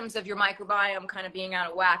symptoms of your microbiome kind of being out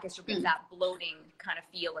of whack is that bloating kind of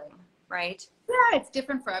feeling, right? Yeah, it's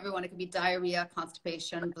different for everyone. It could be diarrhea,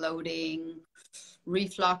 constipation, bloating,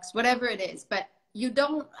 reflux, whatever it is. But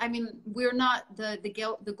we're not,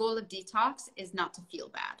 the goal of detox is not to feel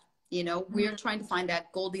bad. We're trying to find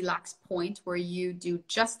that Goldilocks point where you do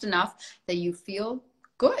just enough that you feel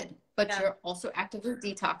good, but you're also actively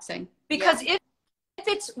detoxing. Because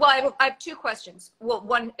I have two questions. Well,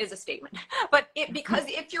 one is a statement, but because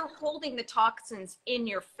if you're holding the toxins in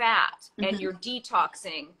your fat and you're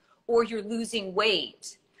detoxing or you're losing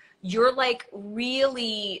weight, you're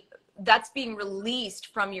really that's being released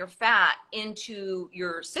from your fat into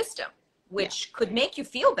your system, which could make you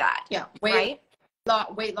feel bad. Yeah. Right.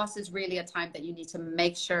 Weight loss is really a time that you need to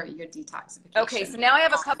make sure you're detoxification. Okay, so now I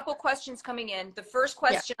have a couple questions coming in. The first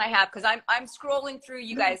question I have, because I'm scrolling through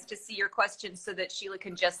you guys to see your questions so that Sheila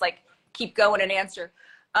can just like keep going and answer.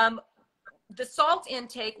 The salt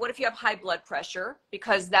intake, what if you have high blood pressure?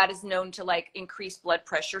 Because that is known to like increase blood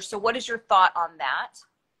pressure. So what is your thought on that?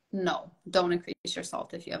 No, don't increase your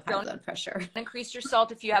salt if you have high blood pressure. Increase your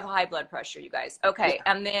salt if you have high blood pressure, you guys. Okay,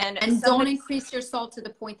 and then don't increase your salt to the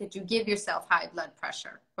point that you give yourself high blood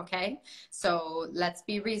pressure. Okay, so let's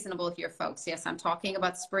be reasonable here, folks. Yes, I'm talking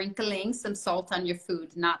about sprinkling some salt on your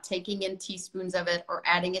food, not taking in teaspoons of it or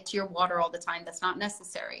adding it to your water all the time. That's not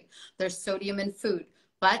necessary. There's sodium in food,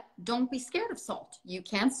 but don't be scared of salt. You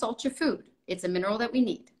can salt your food. It's a mineral that we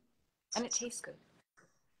need, and it tastes good.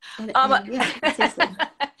 It tastes good.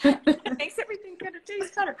 It makes everything kind of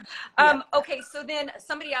taste better. Okay, so then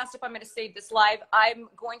somebody asked if I'm going to save this live. I'm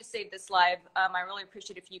going to save this live. I really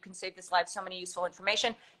appreciate if you can save this live. So many useful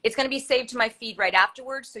information. It's going to be saved to my feed right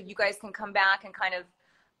afterwards, so you guys can come back and kind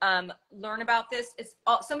of learn about this.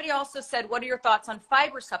 Somebody also said, what are your thoughts on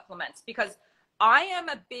fiber supplements? Because I am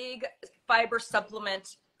a big fiber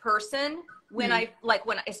supplement person.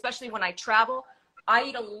 Especially when I travel, I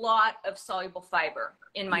eat a lot of soluble fiber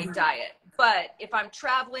in my diet. But if I'm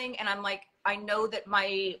traveling and I'm like, I know that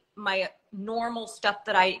my normal stuff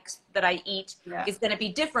that I eat is going to be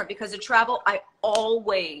different because of travel. I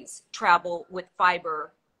always travel with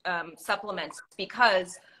fiber supplements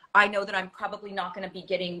because I know that I'm probably not going to be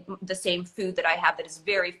getting the same food that I have that is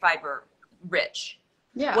very fiber rich.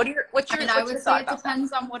 Yeah. What's your I would say it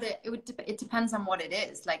depends on what it depends on what it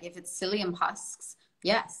is. Like if it's psyllium husks,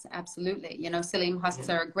 yes, absolutely. You know, psyllium husks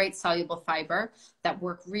are a great soluble fiber that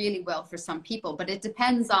work really well for some people, but it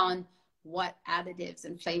depends on what additives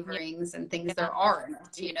and flavorings and things there are in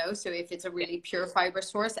it, you know? So if it's a really pure fiber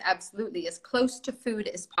source, absolutely as close to food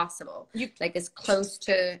as possible. As close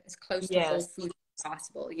to whole food as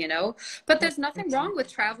possible, you know? But there's nothing wrong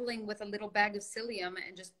with traveling with a little bag of psyllium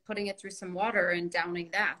and just putting it through some water and downing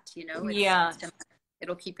that, you know?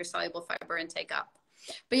 It'll keep your soluble fiber intake up.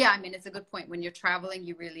 But yeah, I mean, it's a good point. When you're traveling,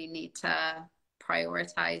 you really need to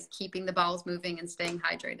prioritize keeping the bowels moving and staying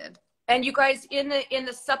hydrated. And you guys, in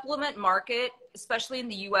the supplement market, especially in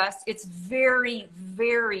the US, it's very,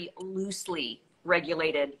 very loosely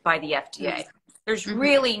regulated by the FDA. There's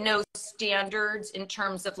really no standards in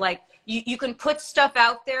terms of like, you can put stuff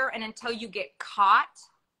out there and until you get caught,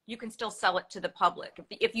 you can still sell it to the public.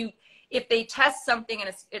 If they test something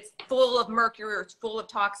and it's full of mercury or it's full of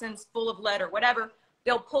toxins, full of lead or whatever,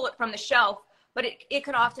 they'll pull it from the shelf, but it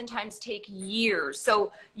can oftentimes take years.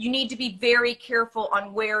 So you need to be very careful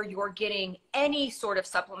on where you're getting any sort of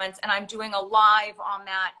supplements. And I'm doing a live on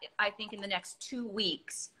that, I think in the next 2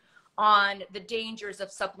 weeks, on the dangers of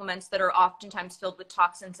supplements that are oftentimes filled with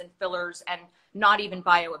toxins and fillers and not even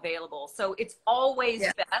bioavailable. So it's always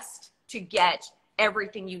best to get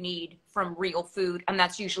everything you need from real food. And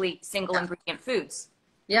that's usually single ingredient foods.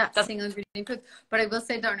 Yeah, single ingredient food. But I will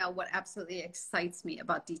say, Darnell, what absolutely excites me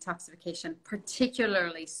about detoxification,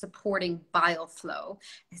 particularly supporting bile flow,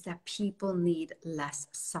 is that people need less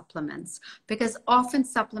supplements. Because often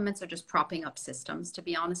supplements are just propping up systems, to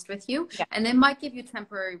be honest with you. Yeah. And they might give you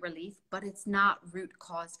temporary relief, but it's not root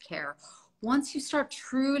cause care. Once you start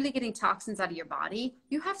truly getting toxins out of your body,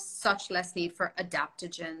 you have such less need for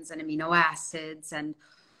adaptogens and amino acids, and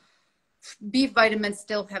B vitamins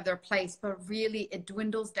still have their place, but really it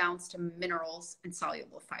dwindles down to minerals and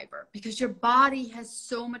soluble fiber because your body has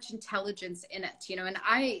so much intelligence in it, you know. And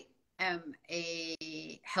I am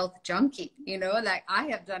a health junkie, you know, like I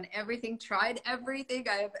have done everything, tried everything.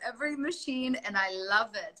 I have every machine and I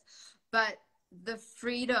love it. But the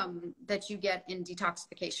freedom that you get in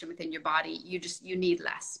detoxification within your body, you need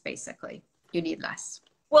less, basically. You need less.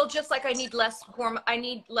 Well, just like I need less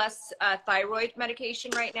thyroid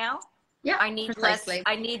medication right now. Yeah, I need less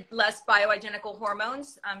bioidentical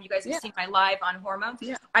hormones. You guys have seen my live on hormones.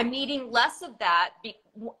 Yeah. I'm needing less of that.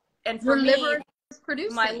 And for me, liver is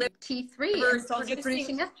producing my T3 and it's also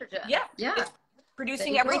producing estrogen. Yeah. It's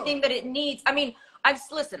producing everything that it needs. I mean, I'm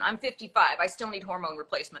 55. I still need hormone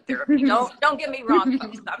replacement therapy. Don't get me wrong,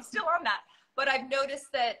 folks. I'm still on that. But I've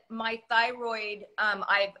noticed that my thyroid,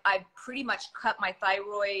 I've pretty much cut my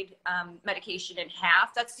thyroid medication in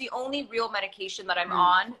half. That's the only real medication that I'm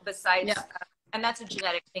on besides, and that's a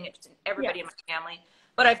genetic thing. It's in everybody in my family.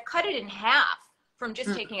 But I've cut it in half from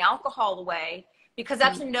just taking alcohol away because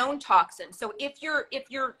that's a known toxin. So if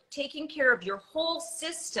you're taking care of your whole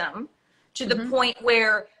system to the point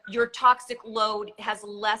where your toxic load has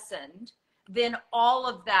lessened, then all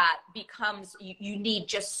of that becomes, you need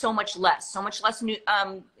just so much less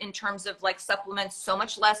in terms of like supplements, so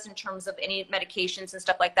much less in terms of any medications and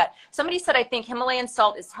stuff like that. Somebody said, I think Himalayan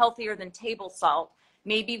salt is healthier than table salt.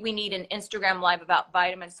 Maybe we need an Instagram live about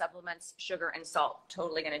vitamin supplements, sugar, and salt.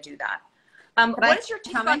 Totally going to do that. What is your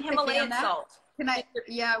take on Himalayan salt?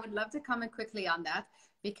 Yeah, I would love to comment quickly on that,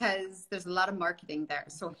 because there's a lot of marketing there.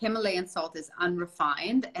 So Himalayan salt is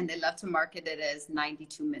unrefined, and they love to market it as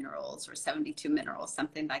 92 minerals or 72 minerals,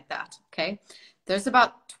 something like that. Okay. There's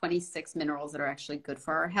about 26 minerals that are actually good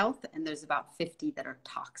for our health, and there's about 50 that are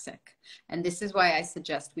toxic. And this is why I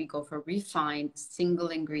suggest we go for refined, single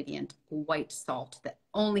ingredient, white salt that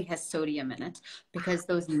only has sodium in it, because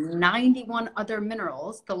those 91 other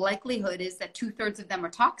minerals, the likelihood is that 2/3 of them are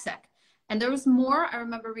toxic. And there was more, I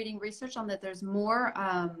remember reading research on that, there's more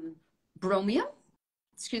bromium,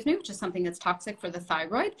 which is something that's toxic for the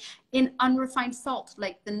thyroid, in unrefined salt.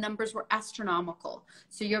 Like, the numbers were astronomical.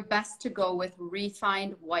 So you're best to go with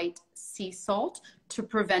refined white sea salt to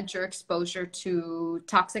prevent your exposure to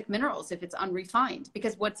toxic minerals if it's unrefined.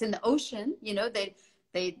 Because what's in the ocean, you know,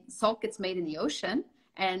 salt gets made in the ocean,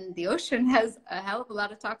 and the ocean has a hell of a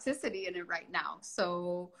lot of toxicity in it right now.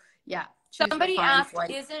 So yeah. Somebody asked,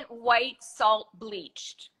 isn't white salt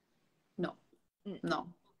bleached? No.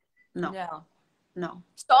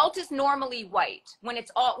 Salt is normally white. When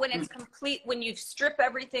it's complete, when you strip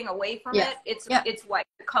everything away from it, it's white.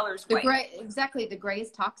 The color's white. The gray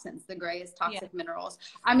is toxins. The gray is toxic minerals.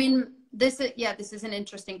 I mean, this is an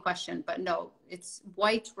interesting question, but no, it's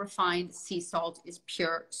white refined sea salt is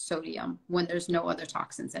pure sodium when there's no other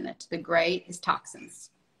toxins in it. The gray is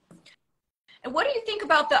toxins. And what do you think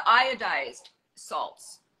about the iodized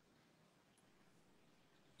salts?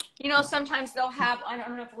 You know, sometimes they'll have, I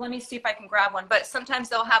don't know, let me see if I can grab one, but sometimes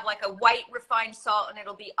they'll have like a white refined salt and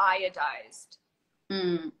it'll be iodized.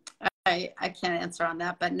 I can't answer on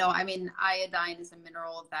that, but no, I mean, iodine is a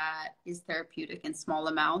mineral that is therapeutic in small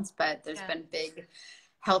amounts, but there's been big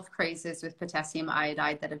health crazes with potassium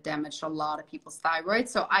iodide that have damaged a lot of people's thyroid.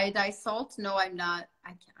 So iodized salt, no, I'm not.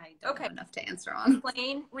 I don't know enough to answer on.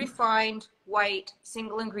 Plain, refined, white,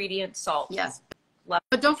 single ingredient salt. Yes.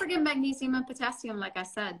 But don't forget magnesium and potassium, like I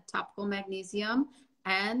said, topical magnesium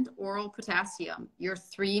and oral potassium, your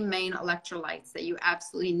 3 main electrolytes that you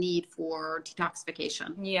absolutely need for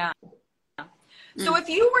detoxification. Yeah. So if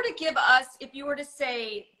you were to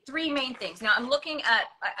say 3 main things, now I'm looking at,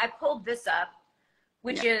 I pulled this up,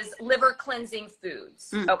 which is liver cleansing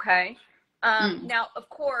foods. Okay. Now, of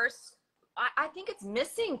course, I think it's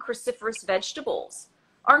missing cruciferous vegetables.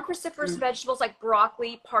 Aren't cruciferous vegetables like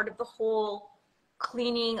broccoli part of the whole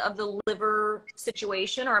cleaning of the liver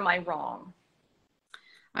situation, or am I wrong?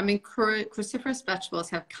 I mean, cruciferous vegetables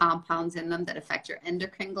have compounds in them that affect your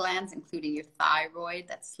endocrine glands, including your thyroid,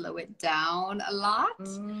 that slow it down a lot.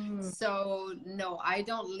 So no, I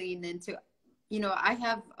don't lean into, you know, I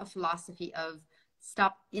have a philosophy of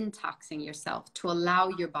stop intoxing yourself to allow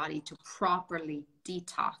your body to properly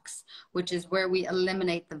detox, which is where we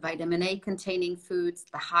eliminate the vitamin A containing foods,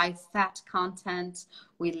 the high fat content.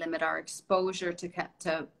 We limit our exposure to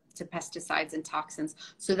pesticides and toxins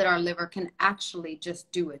so that our liver can actually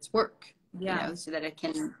just do its work, you know, so that it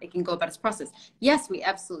can go about its process. Yes, we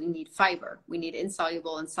absolutely need fiber. We need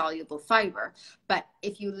insoluble and soluble fiber. But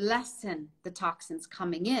if you lessen the toxins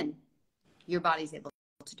coming in, your body's able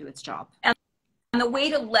to do its job. And the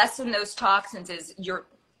way to lessen those toxins is you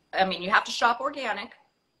have to shop organic.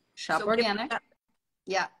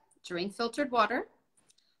 Drink filtered water.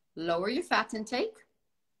 Lower your fat intake.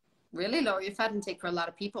 Really lower your fat intake for a lot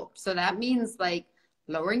of people. So that means like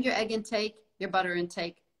lowering your egg intake, your butter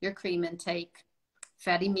intake, your cream intake,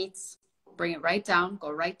 fatty meats, bring it right down,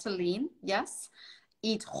 go right to lean. Yes.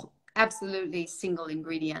 Eat absolutely single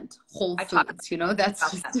ingredient whole foods, you know, that's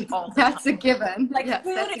a given. Like that's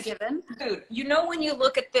a given. Food. You know, when you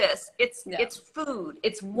look at this, it's food.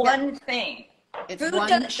 It's one thing.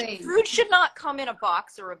 Food should not come in a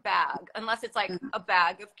box or a bag unless it's like a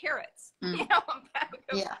bag of carrots. You know, a bag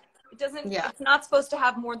of, it doesn't. It's not supposed to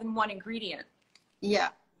have more than one ingredient.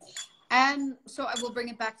 Yeah. And so I will bring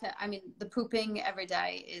it back to, I mean, the pooping every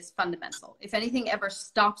day is fundamental. If anything ever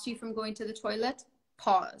stops you from going to the toilet,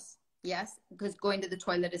 pause. Yes, because going to the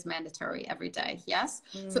toilet is mandatory every day. Yes.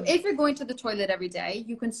 So if you're going to the toilet every day,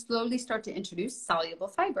 you can slowly start to introduce soluble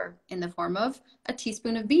fiber in the form of a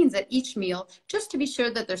teaspoon of beans at each meal, just to be sure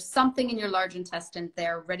that there's something in your large intestine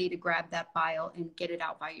there ready to grab that bile and get it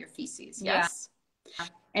out by your feces. Yes.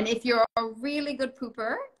 And if you're a really good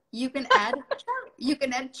pooper, you can add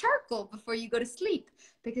charcoal before you go to sleep,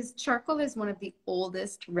 because charcoal is one of the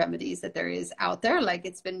oldest remedies that there is out there. Like,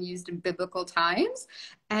 it's been used in biblical times,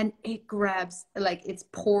 and it grabs, like, its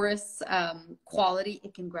porous quality.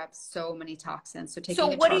 It can grab so many toxins. So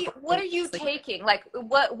taking what are you taking? Like,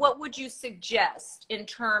 what would you suggest in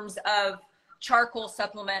terms of charcoal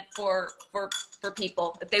supplement for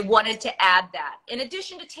people if they wanted to add that, in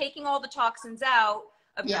addition to taking all the toxins out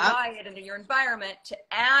of your diet and your environment, to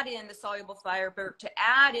add in the soluble fiber, to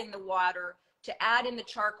add in the water, to add in the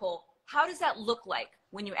charcoal? How does that look like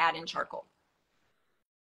when you add in charcoal?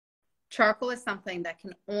 Charcoal is something that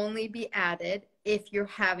can only be added if you're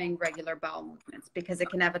having regular bowel movements, because it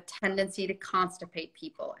can have a tendency to constipate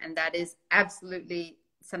people. And that is absolutely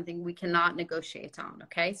something we cannot negotiate on.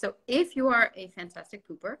 Okay. So if you are a fantastic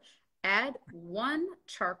pooper, add 1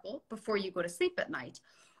 charcoal before you go to sleep at night.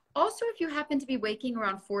 Also, if you happen to be waking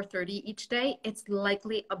around 4:30 each day, it's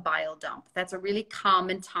likely a bile dump. That's a really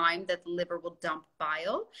common time that the liver will dump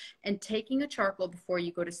bile. And taking a charcoal before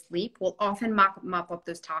you go to sleep will often mop up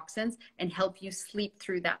those toxins and help you sleep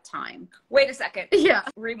through that time. Wait a second. Yeah.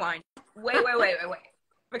 Rewind. Wait.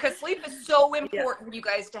 Because sleep is so important, you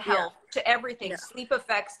guys, to health, to everything. Sleep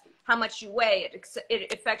affects how much you weigh.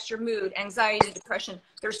 It affects your mood, anxiety, depression.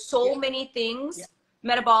 There's so many things,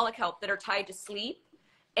 metabolic health, that are tied to sleep.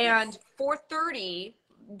 And 4:30,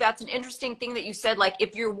 that's an interesting thing that you said. Like,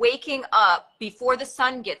 if you're waking up before the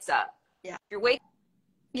sun gets up, if you're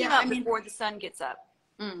waking up before the sun gets up.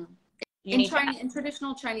 In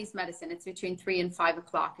traditional Chinese medicine, it's between 3 and 5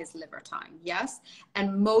 o'clock is liver time. Yes.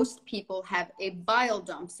 And most people have a bile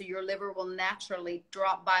dump. So your liver will naturally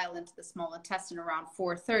drop bile into the small intestine around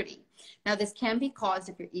 4:30. Now, this can be caused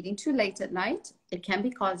if you're eating too late at night. It can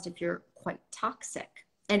be caused if you're quite toxic,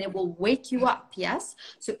 and it will wake you up. Yes.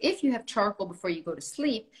 So if you have charcoal before you go to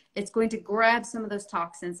sleep, it's going to grab some of those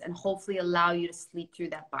toxins and hopefully allow you to sleep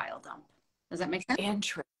through that bile dump. Does that make sense?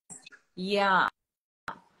 Interesting. Yeah.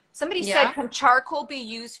 Somebody said, can charcoal be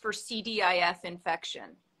used for CDIF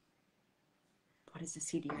infection? What is a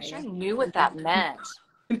CDIF? I wish I knew what that meant.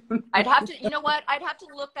 I'd have to, you know what? I'd have to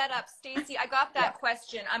look that up. Stacy, I got that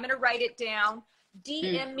question. I'm going to write it down.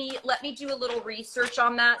 DM me. Let me do a little research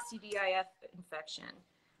on that. CDIF infection.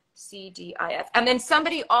 CDIF. And then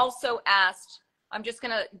somebody also asked, I'm just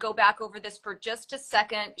going to go back over this for just a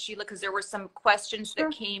second, Sheila, because there were some questions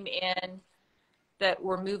that came in that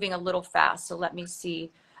were moving a little fast. So let me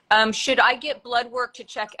see. Should I get blood work to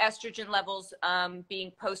check estrogen levels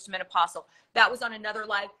being postmenopausal? That was on another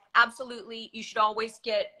live. Absolutely. You should always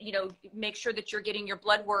get, make sure that you're getting your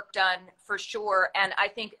blood work done for sure. And I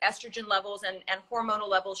think estrogen levels and hormonal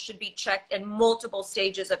levels should be checked in multiple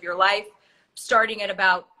stages of your life, starting at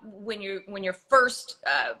about when you're first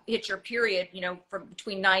hit your period, from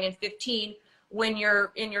between 9 and 15, when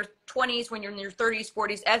you're in your 20s, when you're in your 30s,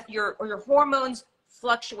 40s, as your hormones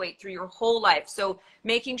fluctuate through your whole life. So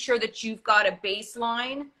making sure that you've got a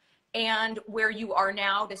baseline and where you are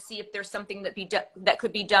now to see if there's something that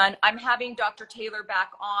could be done. I'm having Dr. Taylor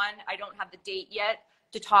back on. I don't have the date yet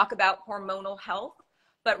to talk about hormonal health,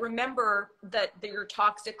 but remember that your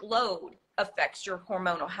toxic load affects your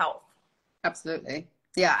hormonal health. Absolutely.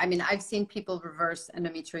 Yeah. I mean, I've seen people reverse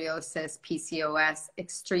endometriosis, PCOS,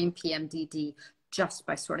 extreme PMDD just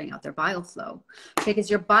by sorting out their bile flow, because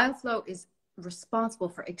your bile flow is responsible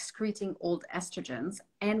for excreting old estrogens,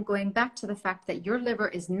 and going back to the fact that your liver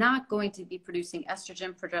is not going to be producing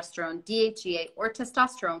estrogen, progesterone, DHEA, or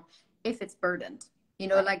testosterone if it's burdened.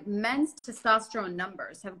 Like men's testosterone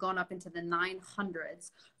numbers have gone up into the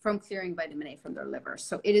 900s from clearing vitamin A from their liver.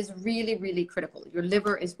 So it is really, really critical. Your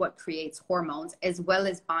liver is what creates hormones as well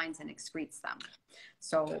as binds and excretes them.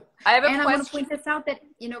 So I have a question. I want to point this out that,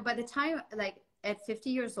 by the time, like at 50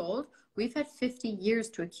 years old, we've had 50 years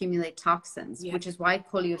to accumulate toxins, which is why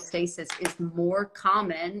cholestasis is more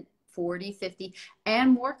common, 40, 50,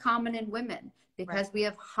 and more common in women, because we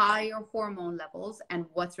have higher hormone levels, and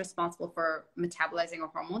what's responsible for metabolizing our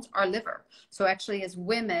hormones? Our liver. So actually, as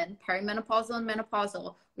women, perimenopausal and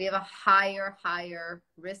menopausal, we have a higher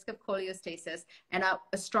risk of cholestasis, and a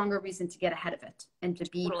stronger reason to get ahead of it and to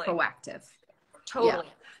be proactive. Totally.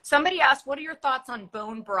 Yeah. Somebody asked, what are your thoughts on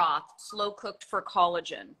bone broth, slow cooked for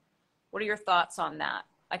collagen? What are your thoughts on that?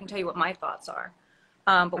 I can tell you what my thoughts are.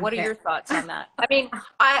 But what are your thoughts on that? I'm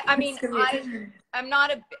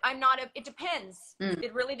not a, it depends.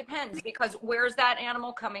 It really depends, because where's that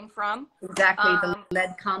animal coming from? Exactly. The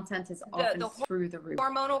lead content is often through the roof.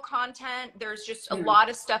 Hormonal content. There's just a lot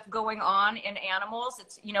of stuff going on in animals.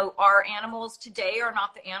 It's, our animals today are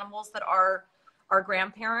not the animals that our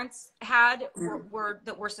grandparents had,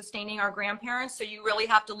 that were sustaining our grandparents. So you really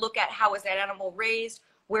have to look at how is that animal raised?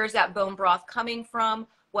 where's that bone broth coming from,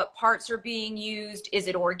 what parts are being used, is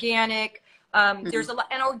it organic? There's a lot,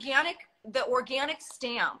 and the organic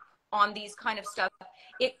stamp on these kind of stuff,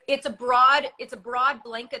 it's a broad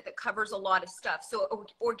blanket that covers a lot of stuff. So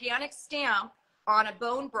organic stamp on a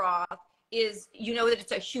bone broth is, you know, that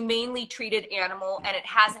it's a humanely treated animal, and it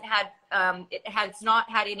has not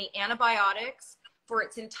had any antibiotics for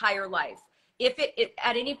its entire life. If it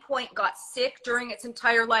at any point got sick during its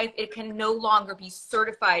entire life, it can no longer be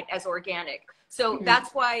certified as organic. So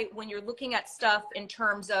that's why when you're looking at stuff in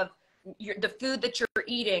terms of the food that you're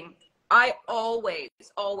eating, I always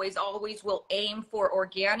will aim for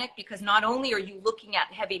organic, because not only are you looking at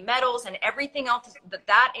heavy metals and everything else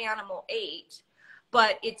that animal ate,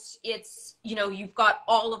 but it's, you know, you've got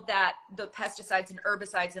all of that, the pesticides and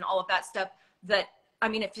herbicides and all of that stuff that, I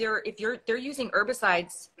mean, if they're using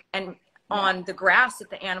herbicides and on the grass that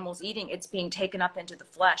the animal's eating, it's being taken up into the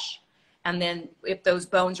flesh. And then if those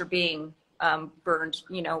bones are being burned,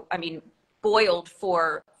 you know, I mean, boiled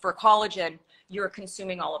for collagen, you're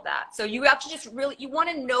consuming all of that. So you have to just really, you want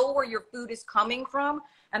to know where your food is coming from.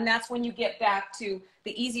 And that's when you get back to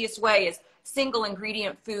the easiest way is single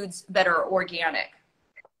ingredient foods that are organic.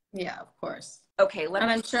 Yeah, of course. Okay. And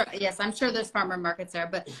I'm sure, yes, I'm sure there's farmer markets there,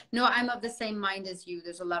 but no, I'm of the same mind as you.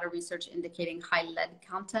 There's a lot of research indicating high lead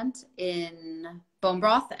content in bone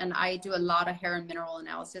broth. And I do a lot of hair and mineral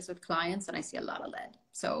analysis with clients, and I see a lot of lead.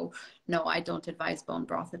 So no, I don't advise bone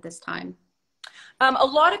broth at this time. A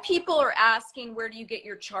lot of people are asking, where do you get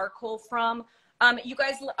your charcoal from? You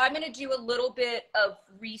guys, I'm going to do a little bit of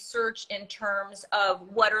research in terms of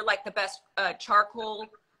what are like the best charcoal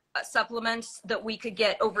supplements that we could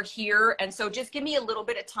get over here. And so just give me a little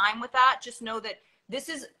bit of time with that. Just know that this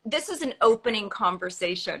is an opening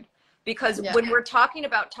conversation, because when we're talking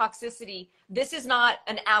about toxicity, this is not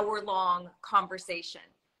an hour-long conversation.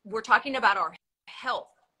 We're talking about our health.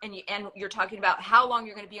 And you're talking about how long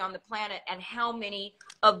you're going to be on the planet and how many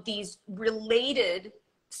of these related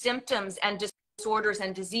symptoms and disorders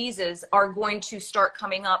and diseases are going to start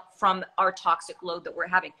coming up from our toxic load that we're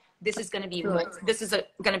having. This is going to be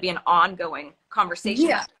going to be an ongoing conversation.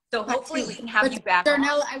 Yeah. So hopefully we can have you back.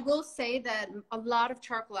 Darnell, I will say that a lot of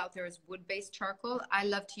charcoal out there is wood-based charcoal. I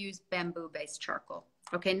love to use bamboo-based charcoal.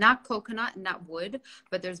 Okay, not coconut, not wood,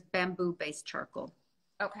 but there's bamboo-based charcoal.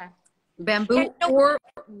 Okay. Bamboo or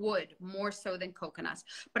wood, more so than coconuts.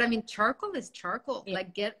 But I mean, charcoal is charcoal. Yeah.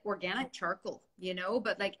 Like, get organic charcoal, you know,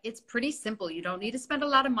 but like, it's pretty simple. You don't need to spend a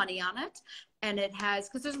lot of money on it. And it has,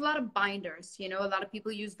 because there's a lot of binders, you know, a lot of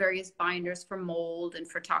people use various binders for mold and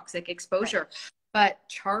for toxic exposure. Right. But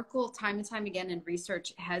charcoal, time and time again in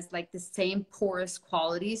research, has like the same porous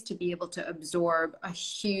qualities to be able to absorb a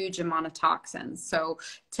huge amount of toxins. So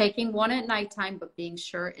taking one at nighttime, but being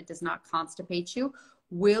sure it does not constipate you,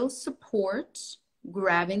 will support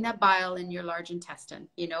grabbing that bile in your large intestine,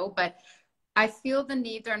 you know. But I feel the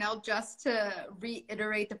need, Darnell, just to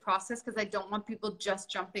reiterate the process, because I don't want people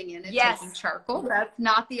just jumping in and taking charcoal. That's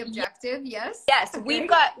not the objective. Yes. Yes. Okay.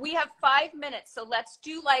 We have 5 minutes. So let's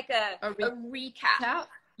do like a recap. Yes.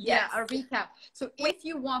 Yeah, a recap. So if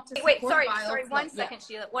you want to sorry, 1 second,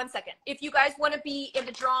 Sheila, 1 second. If you guys want to be in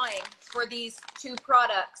the drawing for these 2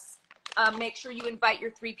 products, make sure you invite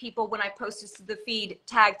your 3 people. When I post this to the feed,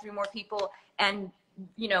 tag 3 more people, and,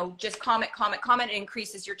 you know, just comment. It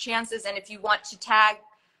increases your chances. And if you want to tag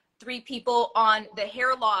 3 people on the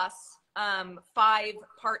hair loss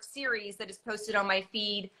 5-part series that is posted on my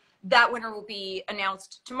feed, that winner will be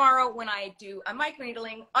announced tomorrow when I do a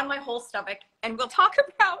microneedling on my whole stomach. And we'll talk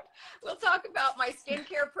about my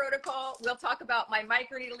skincare protocol. We'll talk about my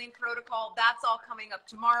microneedling protocol. That's all coming up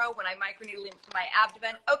tomorrow when I microneedle into my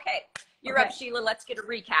abdomen. Okay, you're up, Sheila. Let's get a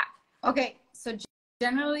recap. Okay, so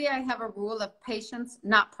generally I have a rule of patients,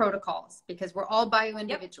 not protocols, because we're all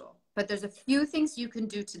bio-individual. Yep. But there's a few things you can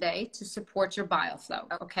do today to support your bile flow,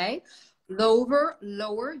 okay? Lower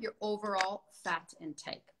your overall fat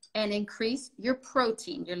intake and increase your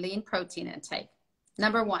protein, your lean protein intake.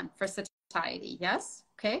 Number 1, for satiety, yes?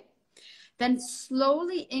 Okay. Then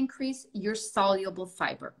slowly increase your soluble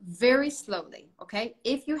fiber, very slowly, okay?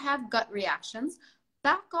 If you have gut reactions,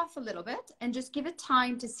 back off a little bit and just give it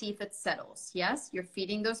time to see if it settles, yes? You're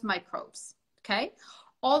feeding those microbes, okay?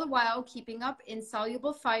 All the while keeping up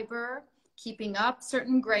insoluble fiber, keeping up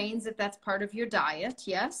certain grains if that's part of your diet,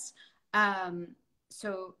 yes?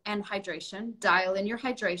 And hydration, dial in your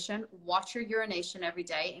hydration, watch your urination every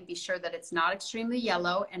day, and be sure that it's not extremely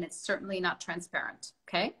yellow and it's certainly not transparent.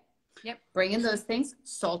 Okay. Yep. Bring in those things,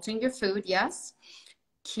 salting your food. Yes.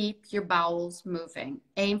 keep your bowels moving.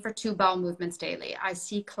 Aim for 2 bowel movements daily. I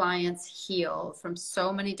see clients heal from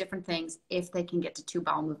so many different things if they can get to 2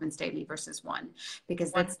 bowel movements daily versus 1,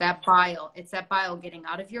 because it's that bile. It's that bile getting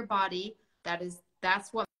out of your body.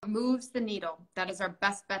 That's what moves the needle. That is our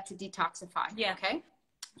best bet to detoxify. Yeah. Okay.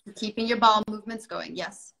 Keeping your bowel movements going.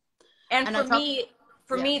 Yes. And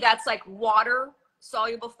for me, that's like water,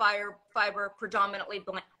 soluble fiber, predominantly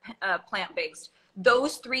plant-based.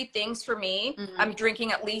 Those 3 things for me, I'm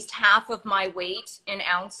drinking at least half of my weight in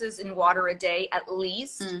ounces in water a day, at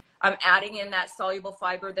least. I'm adding in that soluble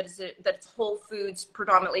fiber that's whole foods,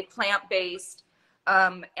 predominantly plant-based.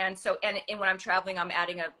 And when I'm traveling, I'm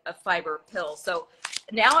adding a fiber pill. So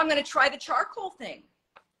now I'm going to try the charcoal thing.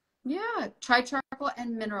 Yeah, try charcoal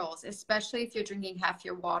and minerals, especially if you're drinking half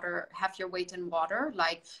your weight in water.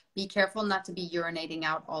 Like, be careful not to be urinating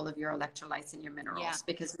out all of your electrolytes and your minerals,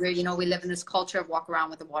 because we live in this culture of walk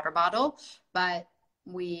around with a water bottle, but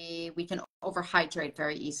we can overhydrate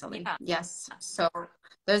very easily. Yeah. Yes. So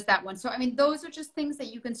there's that one. So, I mean, those are just things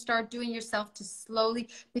that you can start doing yourself to slowly,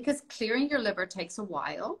 because clearing your liver takes a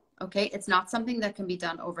while. Okay. It's not something that can be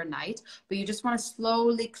done overnight, but you just want to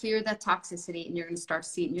slowly clear that toxicity, and you're going to start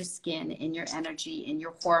seeing in your skin, in your energy, in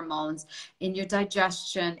your hormones, in your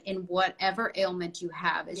digestion, in whatever ailment you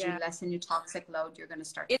have. As you lessen your toxic load, you're going to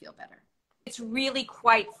start to feel better. It's really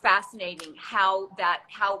quite fascinating how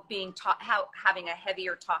having a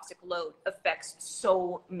heavier toxic load affects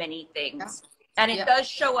so many things. And it does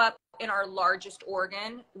show up in our largest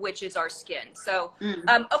organ, which is our skin. So,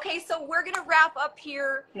 okay, so we're going to wrap up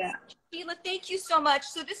here. Yeah. Sheila, thank you so much.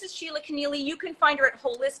 So this is Sheila Keneally. You can find her at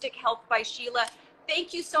Holistic Health by Sheila.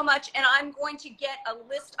 Thank you so much. And I'm going to get a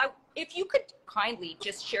list. If you could kindly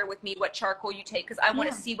just share with me what charcoal you take, because I want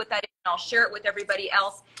to see what that is, and I'll share it with everybody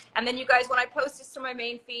else. And then you guys, when I post this to my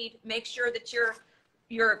main feed, make sure that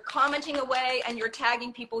you're commenting away and you're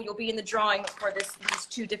tagging people. You'll be in the drawing for these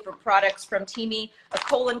 2 different products from Teami, a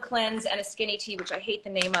colon cleanse and a skinny tea, which I hate the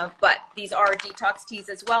name of, but these are detox teas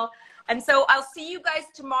as well. And so I'll see you guys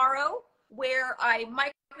tomorrow, where I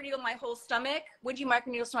microneedle my whole stomach. Would you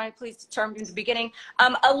microneedle stomach, please, determine in the beginning.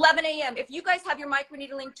 11 a.m. If you guys have your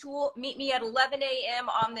microneedling tool, meet me at 11 a.m.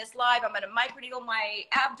 on this live. I'm going to microneedle my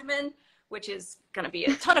abdomen, which is going to be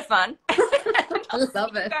a ton of fun. I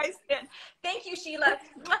love it. Guys, thank you, Sheila.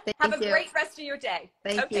 Have a great rest of your day.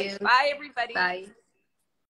 Thank you. Bye, everybody. Bye.